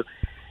fourth quarter.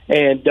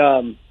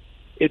 And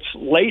it's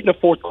late in the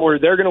fourth quarter.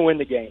 They're going to win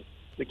the game.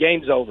 The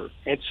game's over.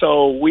 And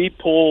so we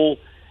pull,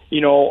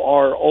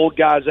 our old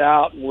guys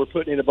out, and we're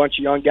putting in a bunch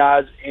of young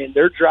guys, and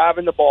they're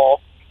driving the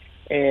ball.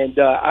 And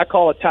I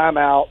call a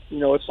timeout.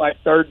 It's like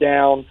third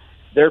down.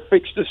 They're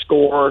fixed to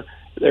score.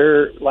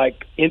 They're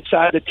like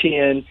inside the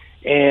 10,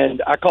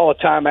 and I call a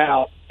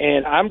timeout.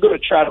 And I'm going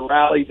to try to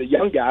rally the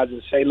young guys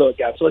and say, look,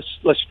 guys, let's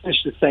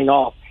finish this thing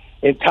off.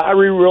 And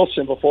Tyree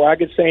Wilson, before I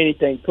could say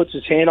anything, puts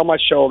his hand on my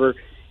shoulder,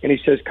 and he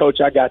says, Coach,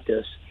 I got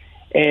this.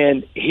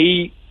 And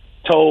he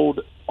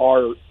told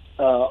our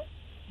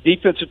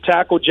defensive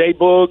tackle, Jay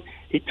Boog,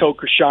 he told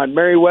Krishan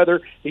Merriweather,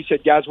 he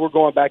said, guys, we're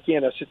going back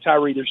in. I said,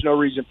 Tyree, there's no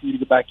reason for you to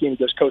go back in. He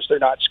goes, Coach, they're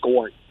not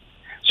scoring.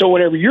 So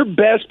whenever your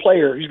best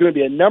player, who's going to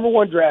be a number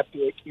 1 draft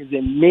pick, is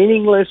in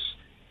meaningless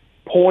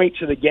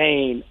points of the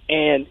game,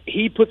 and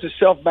he puts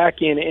himself back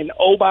in, and,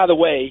 oh, by the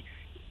way,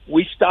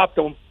 we stopped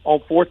them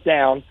on fourth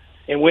down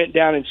and went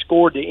down and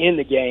scored to end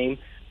the game,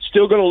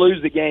 still going to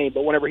lose the game.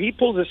 But whenever he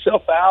pulls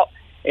himself out,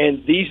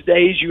 and these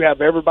days you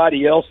have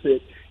everybody else that,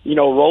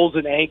 rolls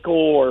an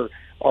ankle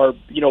or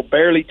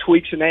barely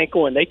tweaks an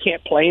ankle, and they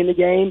can't play in the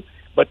game,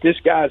 but this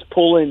guy's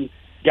pulling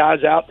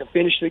guys out to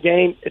finish the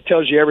game, it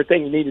tells you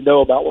everything you need to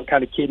know about what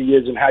kind of kid he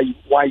is and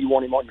why you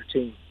want him on your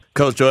team.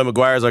 Coach Joey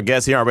McGuire is our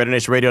guest here on Raider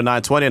Nation Radio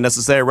 920.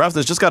 Unnecessary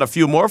Roughness. Just got a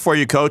few more for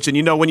you, Coach.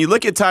 And, when you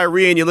look at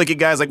Tyree and you look at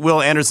guys like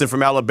Will Anderson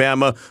from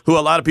Alabama, who a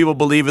lot of people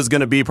believe is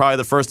going to be probably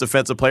the first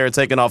defensive player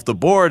taken off the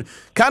board,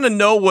 kind of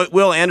know what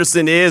Will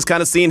Anderson is,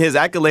 kind of seen his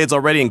accolades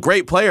already, and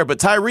great player. But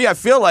Tyree, I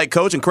feel like,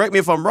 Coach, and correct me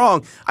if I'm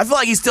wrong, I feel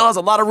like he still has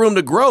a lot of room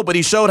to grow, but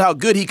he showed how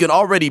good he could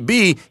already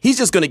be. He's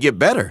just going to get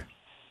better.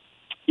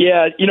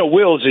 Yeah,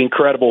 Will's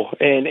incredible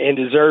and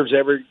deserves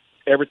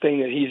everything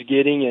that he's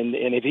getting, and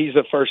if he's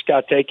the first guy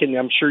taken,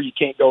 I'm sure you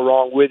can't go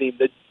wrong with him.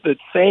 The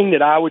thing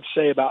that I would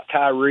say about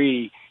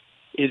Tyree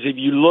is if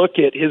you look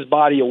at his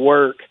body of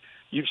work,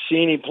 you've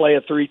seen him play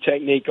a 3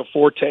 technique, a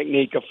 4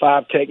 technique, a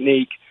 5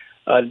 technique,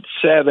 a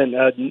 7,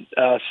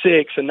 a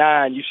 6, a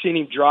 9. You've seen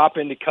him drop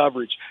into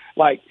coverage.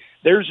 Like,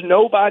 there's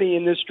nobody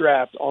in this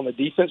draft on the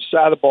defensive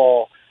side of the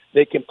ball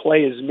that can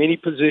play as many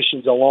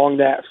positions along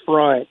that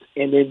front,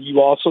 and then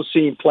you also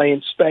see him play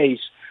in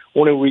space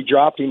when we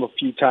dropped him a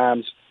few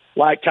times,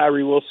 like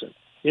Tyree Wilson.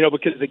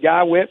 Because the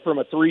guy went from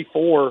a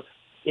 3-4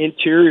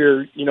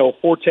 interior,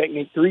 4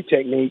 technique, 3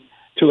 technique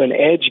to an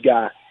edge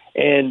guy.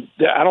 And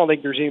I don't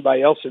think there's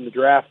anybody else in the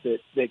draft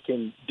that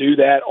can do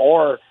that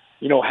or,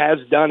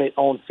 has done it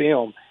on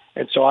film.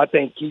 And so I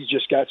think he's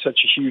just got such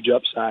a huge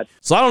upside.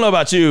 So I don't know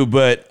about you,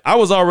 but I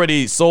was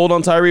already sold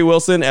on Tyree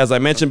Wilson, as I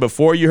mentioned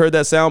before you heard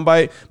that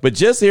soundbite. But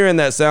just hearing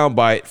that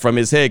soundbite from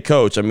his head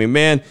coach, I mean,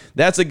 man,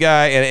 that's a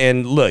guy.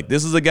 And look,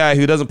 this is a guy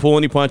who doesn't pull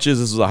any punches.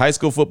 This was a high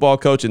school football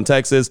coach in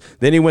Texas.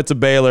 Then he went to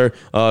Baylor.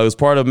 He was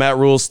part of Matt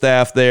Rule's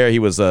staff there. He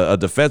was a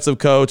defensive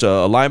coach, a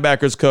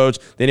linebackers coach.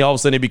 Then all of a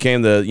sudden he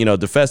became the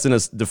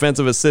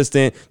defensive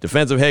assistant,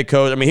 defensive head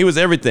coach. I mean, he was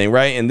everything,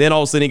 right? And then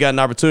all of a sudden he got an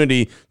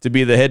opportunity to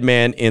be the head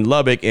man in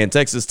Lubbock. And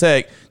Texas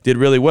Tech did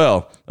really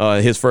well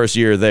his first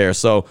year there.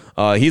 So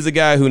he's a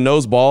guy who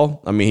knows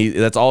ball. I mean,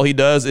 that's all he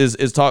does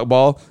is talk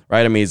ball,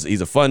 right? I mean, he's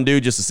a fun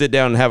dude just to sit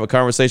down and have a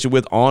conversation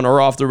with on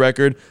or off the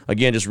record.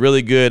 Again, just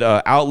really good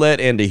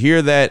outlet. And to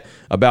hear that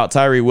about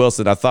Tyree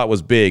Wilson, I thought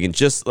was big. And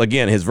just,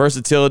 again, his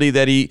versatility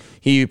that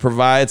he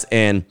provides.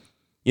 And,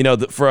 you know,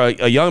 for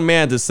a young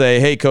man to say,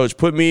 hey, coach,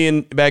 put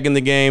me back in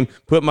the game,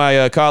 put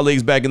my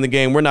colleagues back in the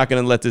game. We're not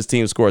going to let this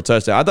team score a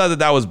touchdown. I thought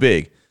that was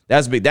big.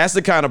 That's big. That's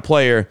the kind of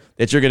player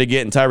that you're going to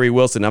get in Tyree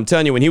Wilson. I'm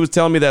telling you, when he was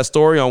telling me that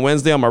story on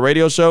Wednesday on my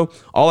radio show,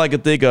 all I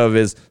could think of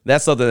is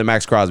that's something that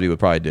Max Crosby would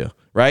probably do,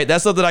 right?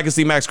 That's something I can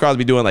see Max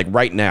Crosby doing like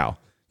right now.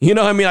 You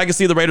know what I mean? I can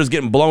see the Raiders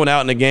getting blown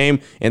out in the game,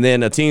 and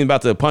then a team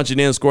about to punch it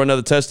in, score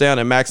another touchdown,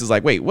 and Max is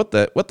like, wait, what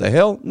the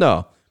hell?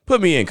 No. Put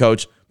me in,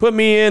 coach. Put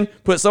me in,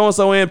 put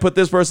so-and-so in, put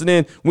this person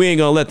in. We ain't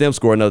going to let them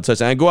score another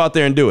touchdown. And go out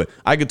there and do it.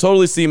 I could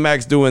totally see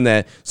Max doing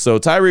that. So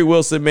Tyree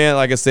Wilson, man,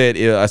 like I said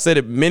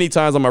it many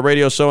times on my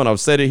radio show, and I've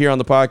said it here on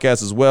the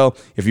podcast as well.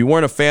 If you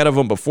weren't a fan of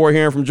him before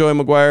hearing from Joey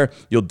McGuire,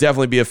 you'll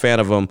definitely be a fan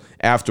of him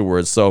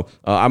afterwards. So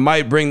I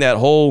might bring that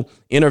whole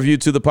interview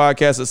to the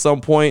podcast at some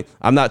point.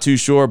 I'm not too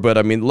sure, but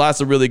I mean, lots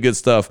of really good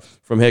stuff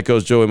from head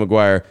coach Joey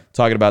McGuire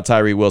talking about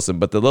Tyree Wilson.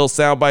 But the little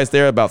sound bites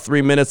there, about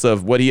 3 minutes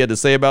of what he had to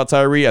say about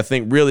Tyree, I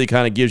think really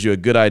kind of gives you a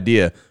good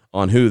idea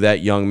on who that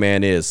young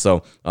man is.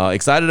 So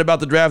excited about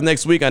the draft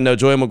next week. I know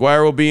Joey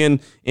McGuire will be in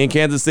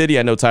Kansas City.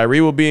 I know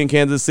Tyree will be in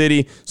Kansas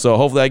City. So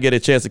hopefully I get a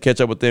chance to catch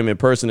up with them in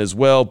person as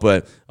well.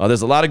 But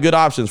there's a lot of good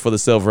options for the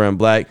Silver and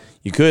Black.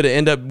 You could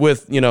end up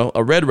with,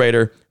 a Red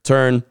Raider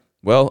turn,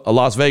 well, a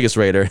Las Vegas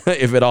Raider,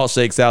 if it all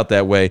shakes out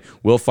that way.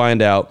 We'll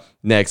find out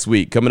next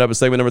week. Coming up in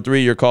segment number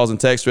 3, your calls and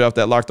texts straight off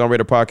that Locked On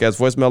Raider podcast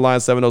voicemail line,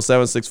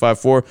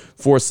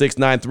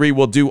 707-654-4693.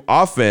 We'll do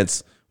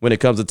offense when it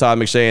comes to Todd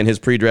McShay and his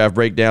pre-draft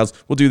breakdowns.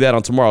 We'll do that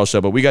on tomorrow's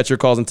show, but we got your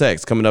calls and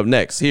texts coming up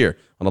next here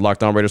on the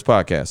Locked On Raiders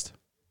podcast.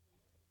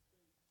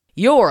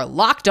 Your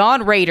Locked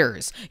On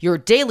Raiders, your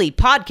daily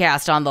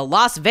podcast on the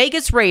Las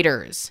Vegas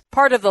Raiders.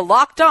 Part of the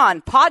Locked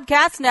On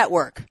Podcast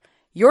Network,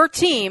 your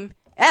team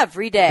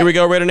every day. Here we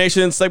go, Raider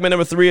Nation. Segment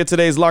number 3 of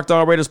today's Locked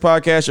On Raiders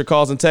podcast. Your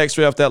calls and texts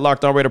straight off that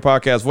Locked On Raider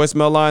podcast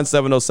voicemail line,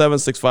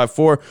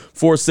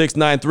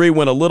 707-654-4693.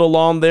 Went a little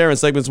long there in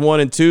segments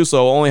 1 and 2, so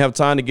I'll only have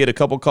time to get a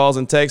couple calls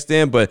and texts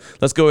in, but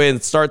let's go ahead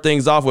and start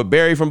things off with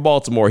Barry from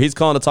Baltimore. He's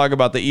calling to talk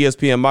about the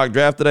ESPN mock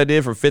draft that I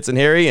did for Fitz and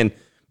Harry and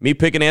me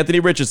picking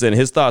Anthony Richardson.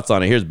 His thoughts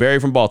on it. Here's Barry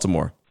from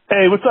Baltimore.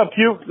 Hey, what's up,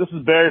 Q? This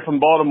is Barry from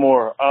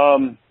Baltimore.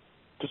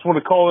 Just want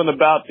to call in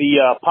about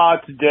the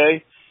pod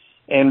today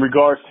in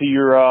regards to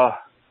your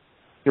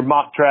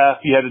mock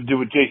draft you had to do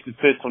with Jason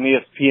Fitz on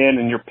ESPN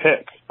and your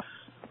pick.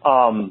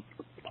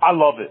 I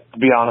love it, to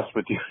be honest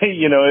with you.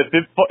 If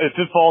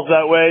it falls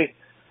that way,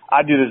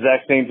 I do the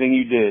exact same thing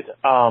you did.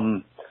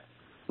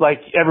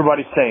 Like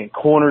everybody's saying,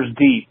 corners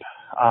deep.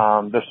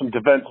 There's some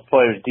defensive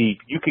players deep.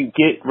 You can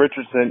get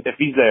Richardson, if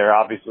he's there,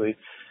 obviously,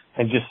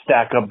 and just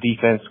stack up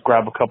defense,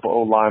 grab a couple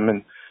O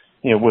linemen,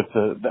 with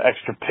the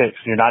extra picks.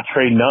 You're not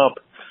trading up.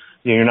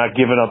 You're not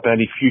giving up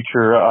any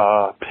future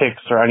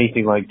picks or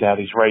anything like that.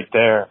 He's right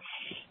there.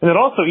 And then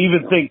also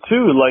even think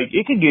too, like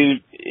it could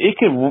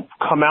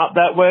come out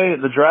that way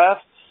at the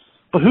draft,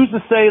 but who's to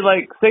say,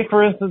 say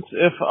for instance,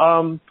 if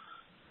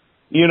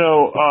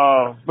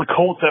the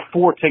Colts at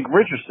 4 take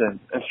Richardson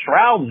and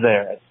Stroud's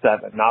there at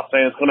 7. Not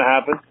saying it's going to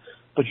happen,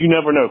 but you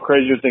never know.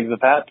 Crazier things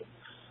have happened.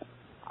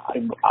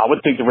 I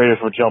would think the Raiders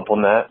would jump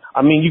on that.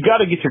 I mean, you got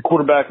to get your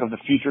quarterback of the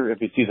future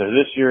if it's either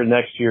this year or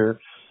next year.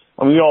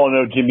 I mean, we all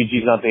know Jimmy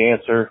G's not the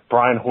answer.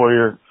 Brian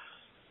Hoyer,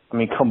 I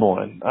mean, come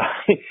on.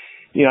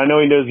 I know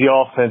he knows the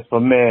offense,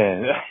 but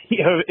man,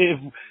 if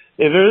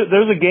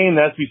there's a game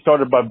that has to be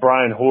started by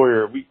Brian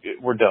Hoyer,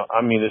 we're done. I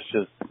mean, it's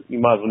just, you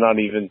might as well not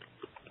even,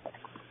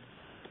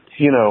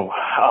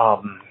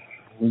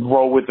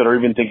 roll with it or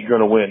even think you're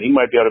going to win. He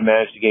might be able to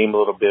manage the game a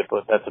little bit,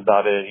 but that's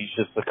about it. He's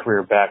just a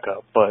career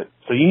backup.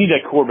 So you need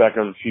that quarterback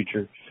of the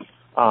future.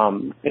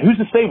 And who's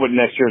to say what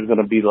next year is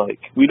going to be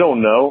like? We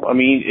don't know. I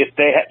mean, if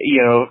they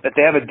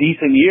have a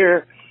decent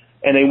year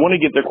and they want to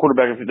get their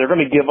quarterback, they're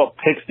going to give up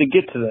picks to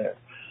get to there.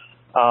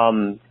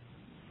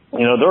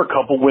 There are a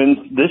couple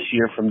wins this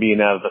year from being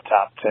out of the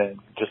top 10,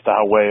 just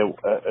how way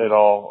it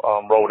all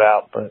rolled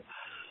out. But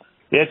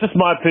yeah, it's just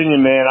my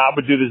opinion, man. I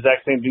would do the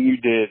exact same thing you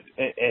did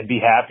and be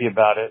happy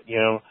about it.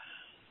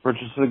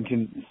 Richardson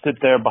can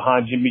sit there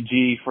behind Jimmy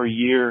G for a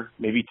year,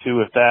 maybe 2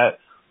 if that,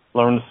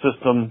 learn the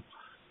system,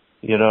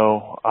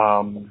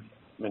 and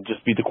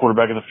just be the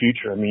quarterback of the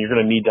future. I mean, you're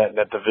going to need that in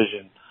that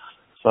division.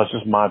 So that's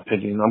just my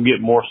opinion. I'm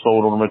getting more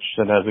sold on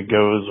Richardson as it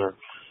goes, or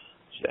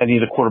any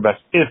of the quarterbacks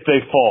if they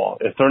fall.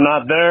 If they're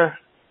not there,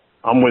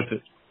 I'm with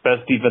it.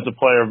 Best defensive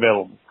player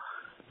available.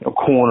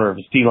 Corner,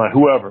 D-line,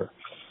 whoever.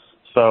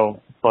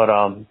 So, but,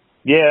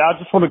 yeah, I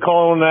just want to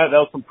call on that. That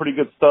was some pretty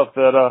good stuff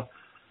that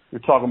you're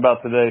talking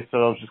about today. So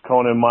I was just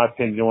calling in my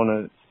opinion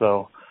on it.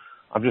 So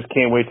I just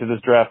can't wait till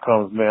this draft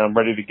comes, man. I'm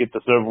ready to get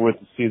this over with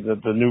and see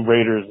the new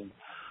Raiders and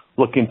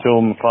look into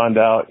them and find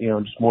out,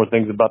 just more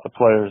things about the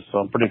players. So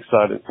I'm pretty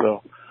excited.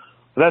 So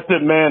that's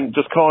it, man.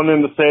 Just calling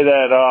in to say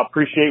that I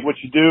appreciate what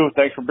you do.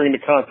 Thanks for bringing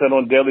the content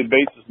on a daily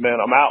basis, man.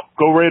 I'm out.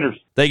 Go Raiders.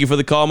 Thank you for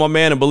the call, my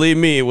man. And believe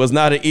me, it was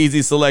not an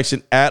easy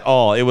selection at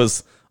all. It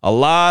was a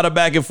lot of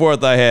back and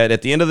forth I had.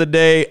 At the end of the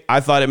day,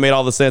 I thought it made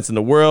all the sense in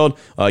the world.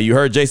 You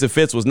heard Jason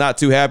Fitz was not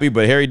too happy,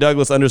 but Harry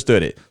Douglas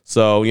understood it.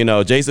 So,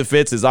 Jason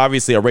Fitz is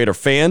obviously a Raider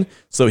fan,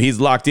 so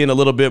he's locked in a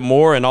little bit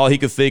more, and all he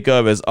could think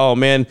of is, oh,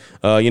 man,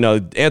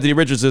 Anthony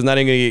Richardson is not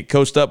even going to get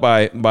coached up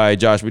by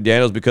Josh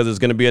McDaniels because it's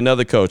going to be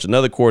another coach,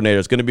 another coordinator.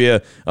 It's going to be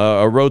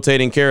a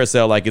rotating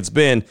carousel like it's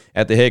been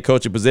at the head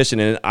coaching position.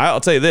 And I'll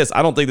tell you this,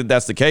 I don't think that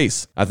that's the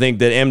case. I think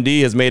that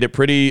MD has made it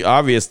pretty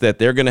obvious that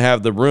they're going to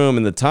have the room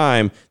and the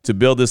time to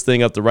build this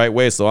thing up the right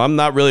way. So I'm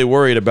not really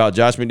worried about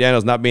Josh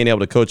McDaniels not being able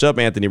to coach up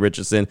Anthony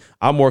Richardson.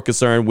 I'm more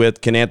concerned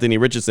with, can Anthony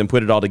Richardson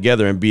put it all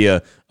together and be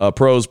a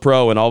pro's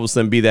pro and all of a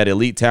sudden be that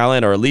elite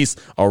talent or at least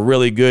a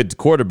really good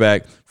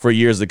quarterback for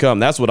years to come.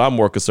 That's what I'm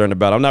more concerned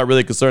about. I'm not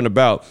really concerned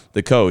about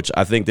the coach.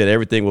 I think that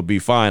everything will be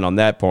fine on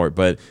that part.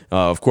 But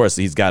of course,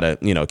 he's got to,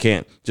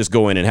 can't just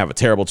go in and have a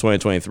terrible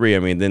 2023. I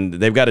mean, then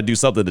they've got to do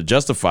something to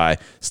justify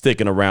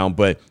sticking around.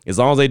 But as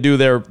long as they do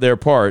their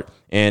part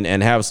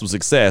and have some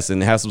success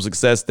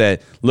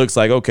that looks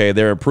like, okay,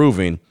 they're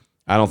improving,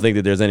 I don't think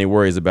that there's any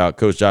worries about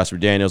Coach Josh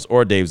McDaniels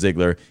or Dave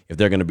Ziegler if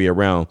they're going to be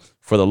around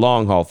for the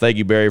long haul. Thank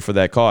you, Barry, for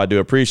that call. I do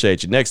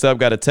appreciate you. Next up,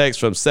 got a text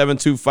from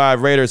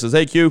 725 Raider. It says,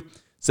 hey, Q,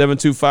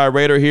 725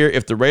 Raider here.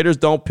 If the Raiders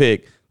don't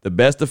pick the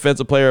best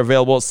defensive player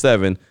available at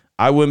 7,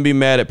 I wouldn't be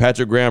mad at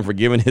Patrick Graham for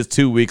giving his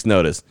 2 weeks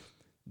notice.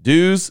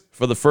 Dues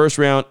for the first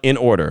round in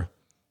order: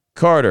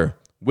 Carter,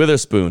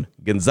 Witherspoon,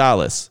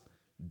 Gonzalez.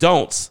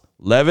 Don'ts: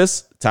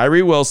 Levis,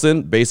 Tyree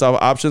Wilson, based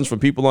off options from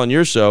people on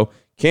your show,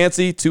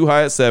 Cansey, too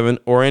high at 7,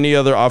 or any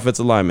other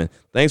offensive lineman.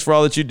 Thanks for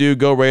all that you do.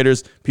 Go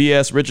Raiders.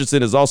 P.S.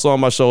 Richardson is also on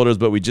my shoulders,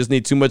 but we just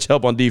need too much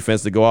help on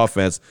defense to go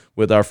offense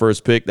with our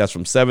first pick. That's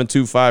from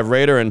 725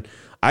 Raider. And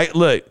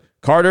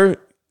Carter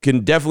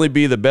can definitely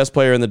be the best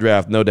player in the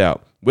draft, no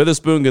doubt.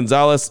 Witherspoon,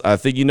 Gonzalez, I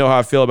think you know how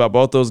I feel about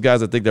both those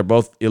guys. I think they're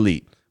both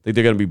elite. I think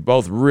they're going to be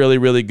both really,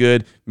 really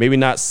good. Maybe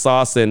not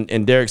Sauce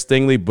and Derek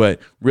Stingley, but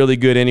really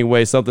good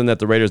anyway, something that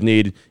the Raiders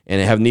need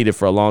and have needed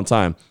for a long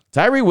time.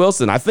 Tyree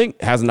Wilson, I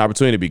think, has an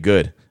opportunity to be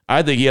good.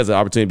 I think he has an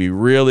opportunity to be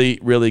really,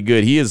 really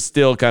good. He is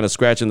still kind of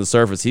scratching the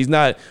surface. He's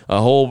not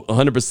a whole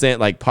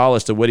 100%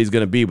 polished to what he's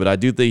going to be, but I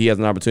do think he has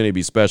an opportunity to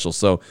be special.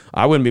 So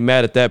I wouldn't be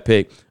mad at that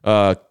pick.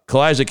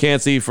 Kalijah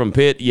Cansey from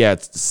Pitt,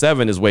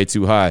 7 is way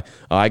too high.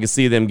 I can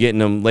see them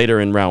getting him later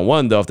in round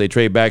 1, though. If they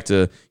trade back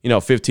to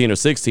 15 or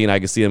 16, I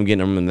can see them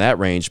getting him in that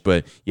range.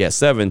 But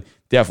 7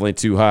 definitely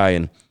too high.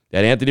 And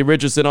that Anthony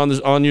Richardson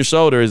on your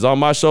shoulder is on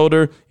my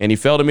shoulder, and he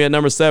fell to me at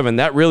number 7.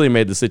 That really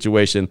made the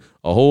situation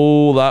a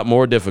whole lot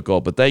more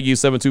difficult. But thank you,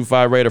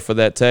 725 Raider, for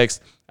that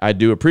text. I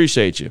do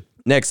appreciate you.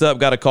 Next up,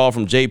 got a call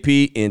from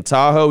JP in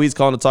Tahoe. He's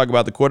calling to talk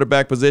about the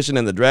quarterback position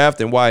in the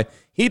draft and why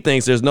he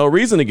thinks there's no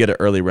reason to get an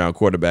early round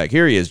quarterback.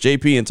 Here he is,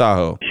 JP in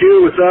Tahoe.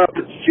 Q, what's up?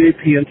 It's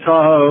JP in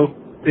Tahoe.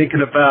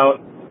 Thinking about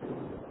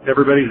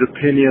everybody's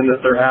opinion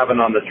that they're having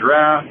on the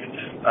draft.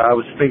 I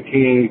was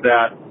thinking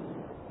that,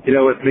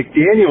 if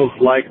McDaniels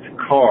liked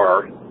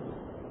Carr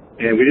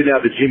and we didn't have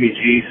the Jimmy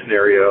G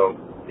scenario,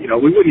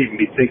 we wouldn't even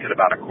be thinking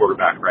about a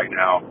quarterback right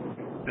now.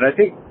 And I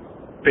think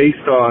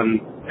based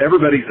on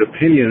everybody's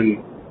opinion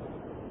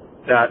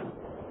that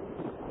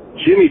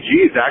Jimmy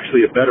G is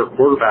actually a better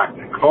quarterback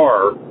than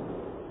Carr,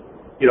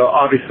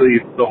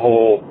 obviously the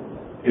whole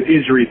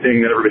injury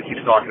thing that everybody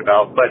keeps talking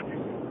about, but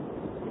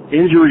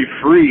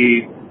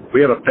injury-free,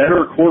 we have a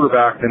better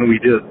quarterback than we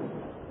did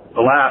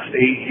the last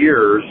 8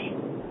 years.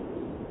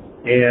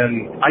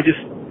 And I just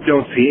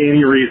don't see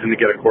any reason to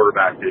get a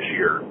quarterback this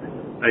year.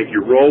 I think you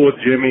roll with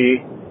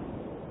Jimmy,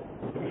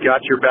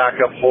 got your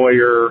backup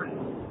Hoyer,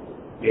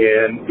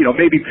 and,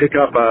 maybe pick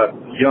up a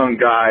young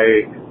guy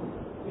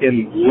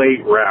in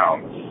late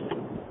rounds.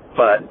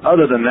 But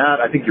other than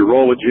that, I think you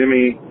roll with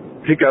Jimmy,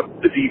 pick up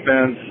the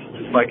defense,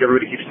 just like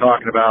everybody keeps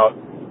talking about,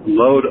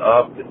 load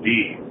up the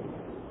D.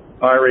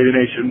 All right, Raider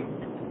Nation.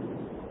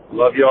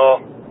 Love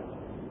y'all.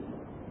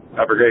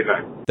 Have a great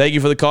night. Thank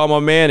you for the call, my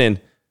man. And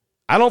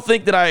I don't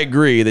think that I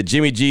agree that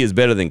Jimmy G is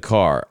better than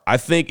Carr. I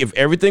think if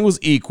everything was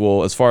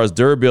equal as far as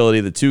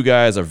durability, the two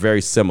guys are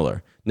very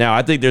similar. Now,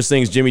 I think there's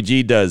things Jimmy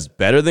G does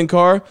better than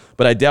Carr,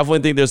 but I definitely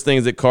think there's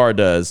things that Carr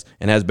does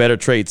and has better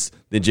traits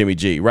than Jimmy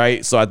G,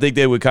 right? So I think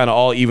they would kind of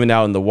all even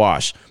out in the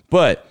wash.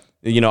 But,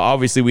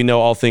 obviously we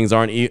know all things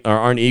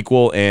aren't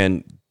equal,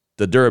 and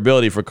the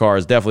durability for Carr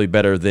is definitely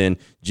better than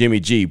Jimmy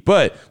G.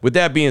 But with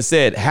that being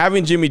said,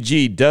 having Jimmy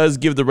G does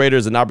give the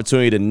Raiders an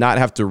opportunity to not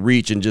have to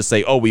reach and just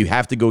say, oh, we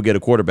have to go get a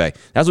quarterback.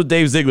 That's what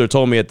Dave Ziegler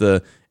told me at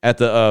the at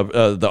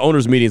the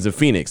owners' meetings in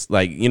Phoenix.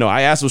 Like,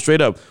 I asked him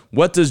straight up,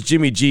 what does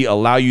Jimmy G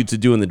allow you to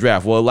do in the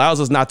draft? Well, it allows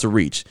us not to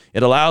reach.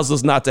 It allows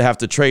us not to have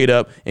to trade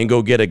up and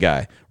go get a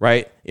guy,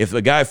 right? If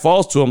a guy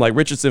falls to him, like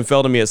Richardson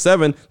fell to me at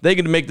 7, they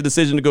can make the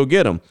decision to go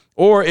get him.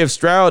 Or if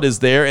Stroud is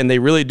there and they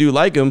really do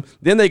like him,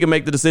 then they can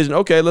make the decision,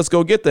 okay, let's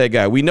go get that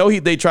guy. We know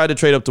they tried to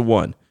trade up to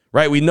 1.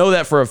 Right, we know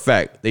that for a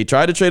fact. They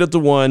tried to trade up to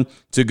 1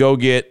 to go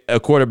get a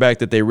quarterback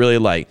that they really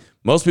like.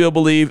 Most people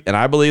believe, and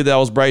I believe that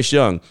was Bryce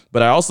Young,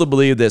 but I also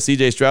believe that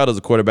C.J. Stroud is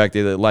a quarterback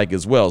that they like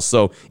as well.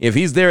 So if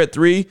he's there at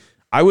 3,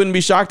 I wouldn't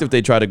be shocked if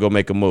they try to go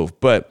make a move.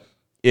 But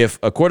if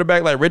a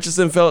quarterback like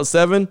Richardson fell at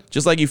 7,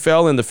 just like he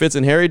fell in the Fitz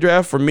and Harry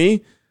draft for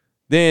me,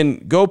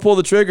 then go pull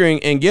the trigger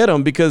and get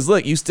him, because,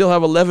 look, you still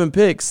have 11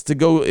 picks to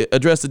go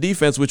address the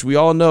defense, which we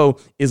all know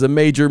is a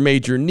major,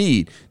 major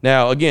need.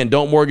 Now, again,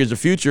 don't mortgage the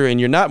future, and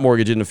you're not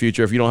mortgaging the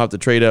future if you don't have to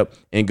trade up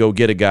and go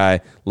get a guy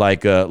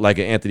like an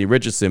Anthony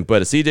Richardson.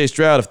 But a C.J.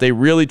 Stroud, if they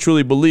really,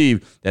 truly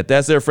believe that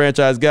that's their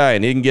franchise guy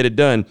and they can get it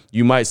done,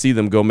 you might see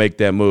them go make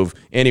that move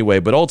anyway.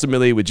 But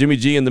ultimately, with Jimmy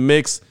G in the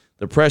mix,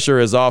 the pressure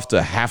is off to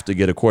have to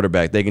get a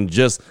quarterback. They can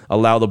just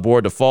allow the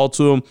board to fall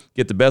to them,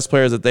 get the best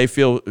players that they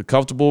feel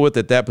comfortable with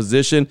at that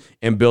position,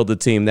 and build the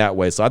team that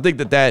way. So I think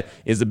that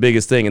is the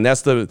biggest thing, and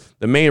that's the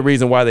main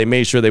reason why they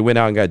made sure they went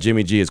out and got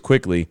Jimmy G as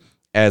quickly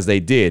as they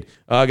did.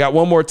 I got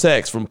one more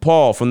text from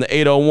Paul from the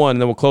 801,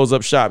 and then we'll close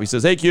up shop. He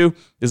says, hey, Q,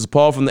 this is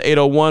Paul from the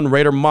 801,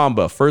 Raider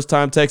Mamba. First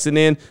time texting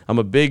in. I'm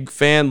a big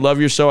fan.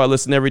 Love your show. I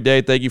listen every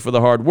day. Thank you for the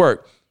hard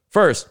work.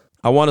 First,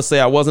 I want to say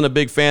I wasn't a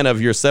big fan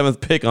of your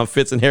 7th pick on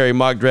Fitz and Harry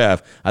mock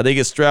draft. I think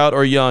it's Stroud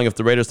or Young if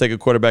the Raiders take a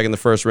quarterback in the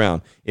first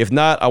round. If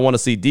not, I want to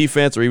see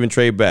defense or even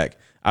trade back.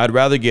 I'd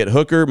rather get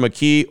Hooker,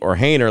 McKee, or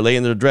Haener late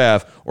in the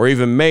draft, or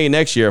even May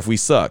next year if we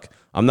suck.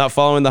 I'm not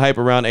following the hype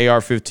around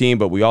AR-15,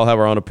 but we all have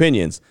our own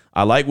opinions.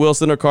 I like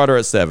Wilson or Carter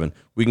at 7.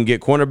 We can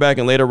get cornerback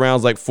in later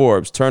rounds like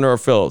Forbes, Turner, or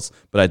Phillips,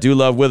 but I do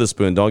love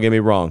Witherspoon, don't get me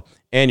wrong.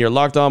 And your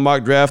locked on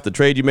mock draft, the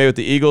trade you made with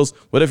the Eagles,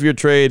 what if you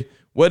trade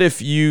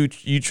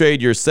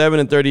your 7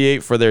 and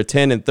 38 for their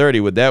 10 and 30?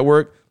 Would that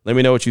work? Let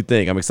me know what you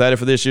think. I'm excited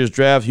for this year's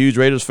draft. Huge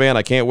Raiders fan.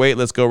 I can't wait.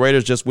 Let's go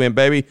Raiders. Just win,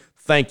 baby.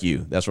 Thank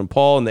you. That's from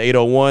Paul in the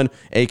 801,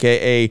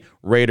 a.k.a.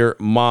 Raider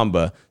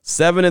Mamba.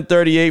 7 and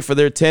 38 for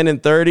their 10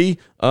 and 30.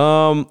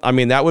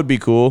 That would be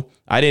cool.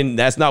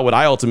 That's not what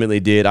I ultimately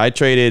did. I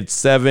traded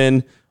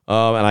 7 and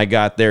I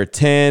got their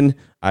 10.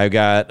 I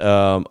got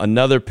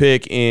another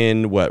pick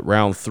in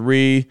round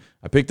 3.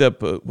 I picked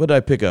up, what did I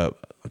pick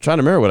up? I'm trying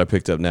to remember what I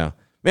picked up now.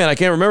 Man, I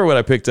can't remember what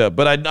I picked up,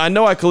 but I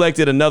know I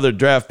collected another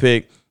draft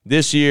pick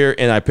this year,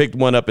 and I picked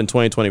one up in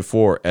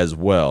 2024 as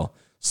well.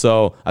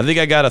 So I think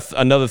I got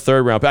another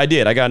third-round pick. I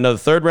did. I got another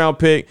third-round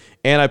pick,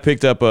 and I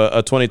picked up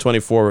a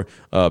 2024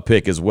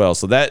 pick as well.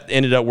 So that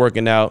ended up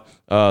working out.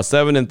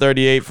 7 and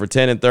 38 for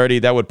 10 and 30.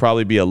 That would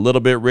probably be a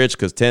little bit rich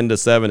because 10 to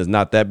 7 is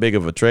not that big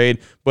of a trade.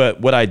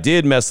 But what I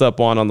did mess up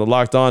on the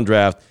Locked On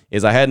draft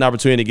is I had an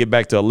opportunity to get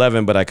back to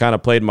 11, but I kind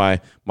of played my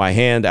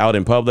hand out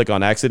in public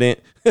on accident.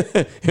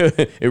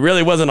 It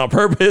really wasn't on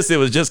purpose. It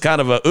was just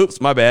kind of a,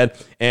 oops, my bad.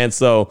 And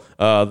so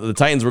the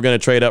Titans were going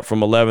to trade up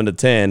from 11 to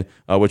 10,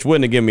 which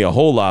wouldn't have given me a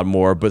whole lot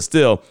more. But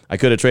still, I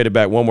could have traded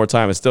back one more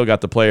time and still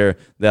got the player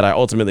that I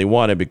ultimately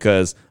wanted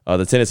because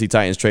the Tennessee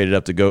Titans traded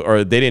up to go,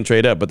 or they didn't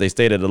trade up, but they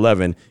stayed at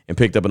 11 and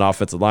picked up an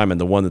offensive lineman,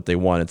 the one that they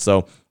wanted.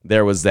 So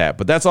there was that.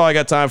 But that's all I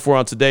got time for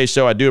on today's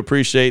show. I do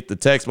appreciate the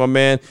text, my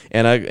man.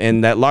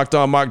 And that Locked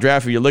On mock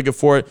draft, if you're looking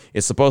for it,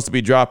 it's supposed to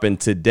be dropping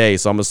today.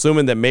 So I'm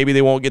assuming that maybe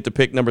they won't get to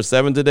pick number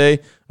 7 today.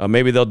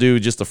 Maybe they'll do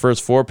just the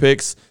first 4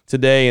 picks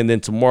today, and then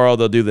tomorrow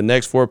they'll do the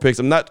next 4 picks.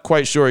 I'm not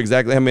quite sure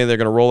exactly how many they're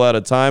going to roll out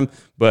at a time,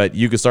 but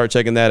you can start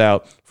checking that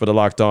out for the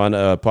Locked On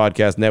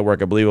Podcast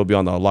Network. I believe it'll be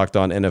on the Locked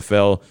On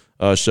NFL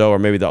show, or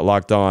maybe the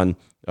Locked On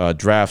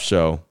Draft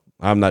show.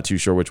 I'm not too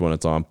sure which one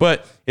it's on,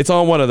 but it's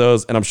on one of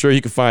those, and I'm sure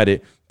you can find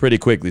it pretty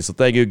quickly. So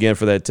thank you again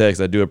for that text.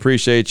 I do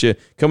appreciate you.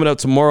 Coming up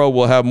tomorrow,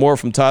 we'll have more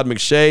from Todd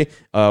McShay.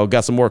 We've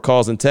got some more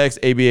calls and texts.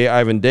 ABA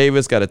Ivan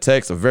Davis got a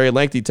text, a very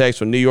lengthy text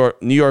from New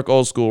York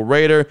Old School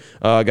Raider.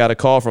 Got a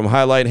call from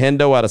Highlight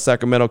Hendo out of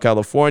Sacramento,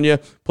 California.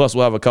 Plus,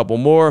 we'll have a couple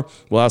more.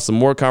 We'll have some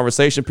more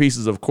conversation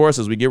pieces, of course,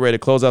 as we get ready to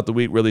close out the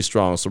week really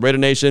strong. So Raider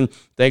Nation,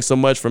 thanks so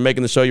much for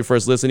making the show your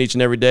first listen each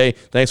and every day.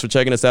 Thanks for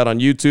checking us out on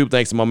YouTube.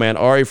 Thanks to my man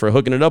Ari for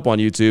hooking it up on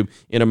YouTube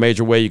in a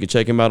major way. You can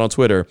check him out on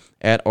Twitter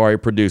at Ari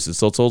Produces.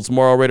 So till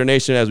tomorrow, Raider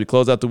Nation, as we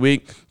close out the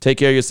week, take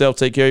care of yourself,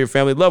 take care of your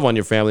family, love on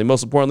your family.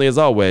 Most importantly, as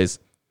always,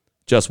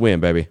 just win,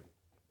 baby.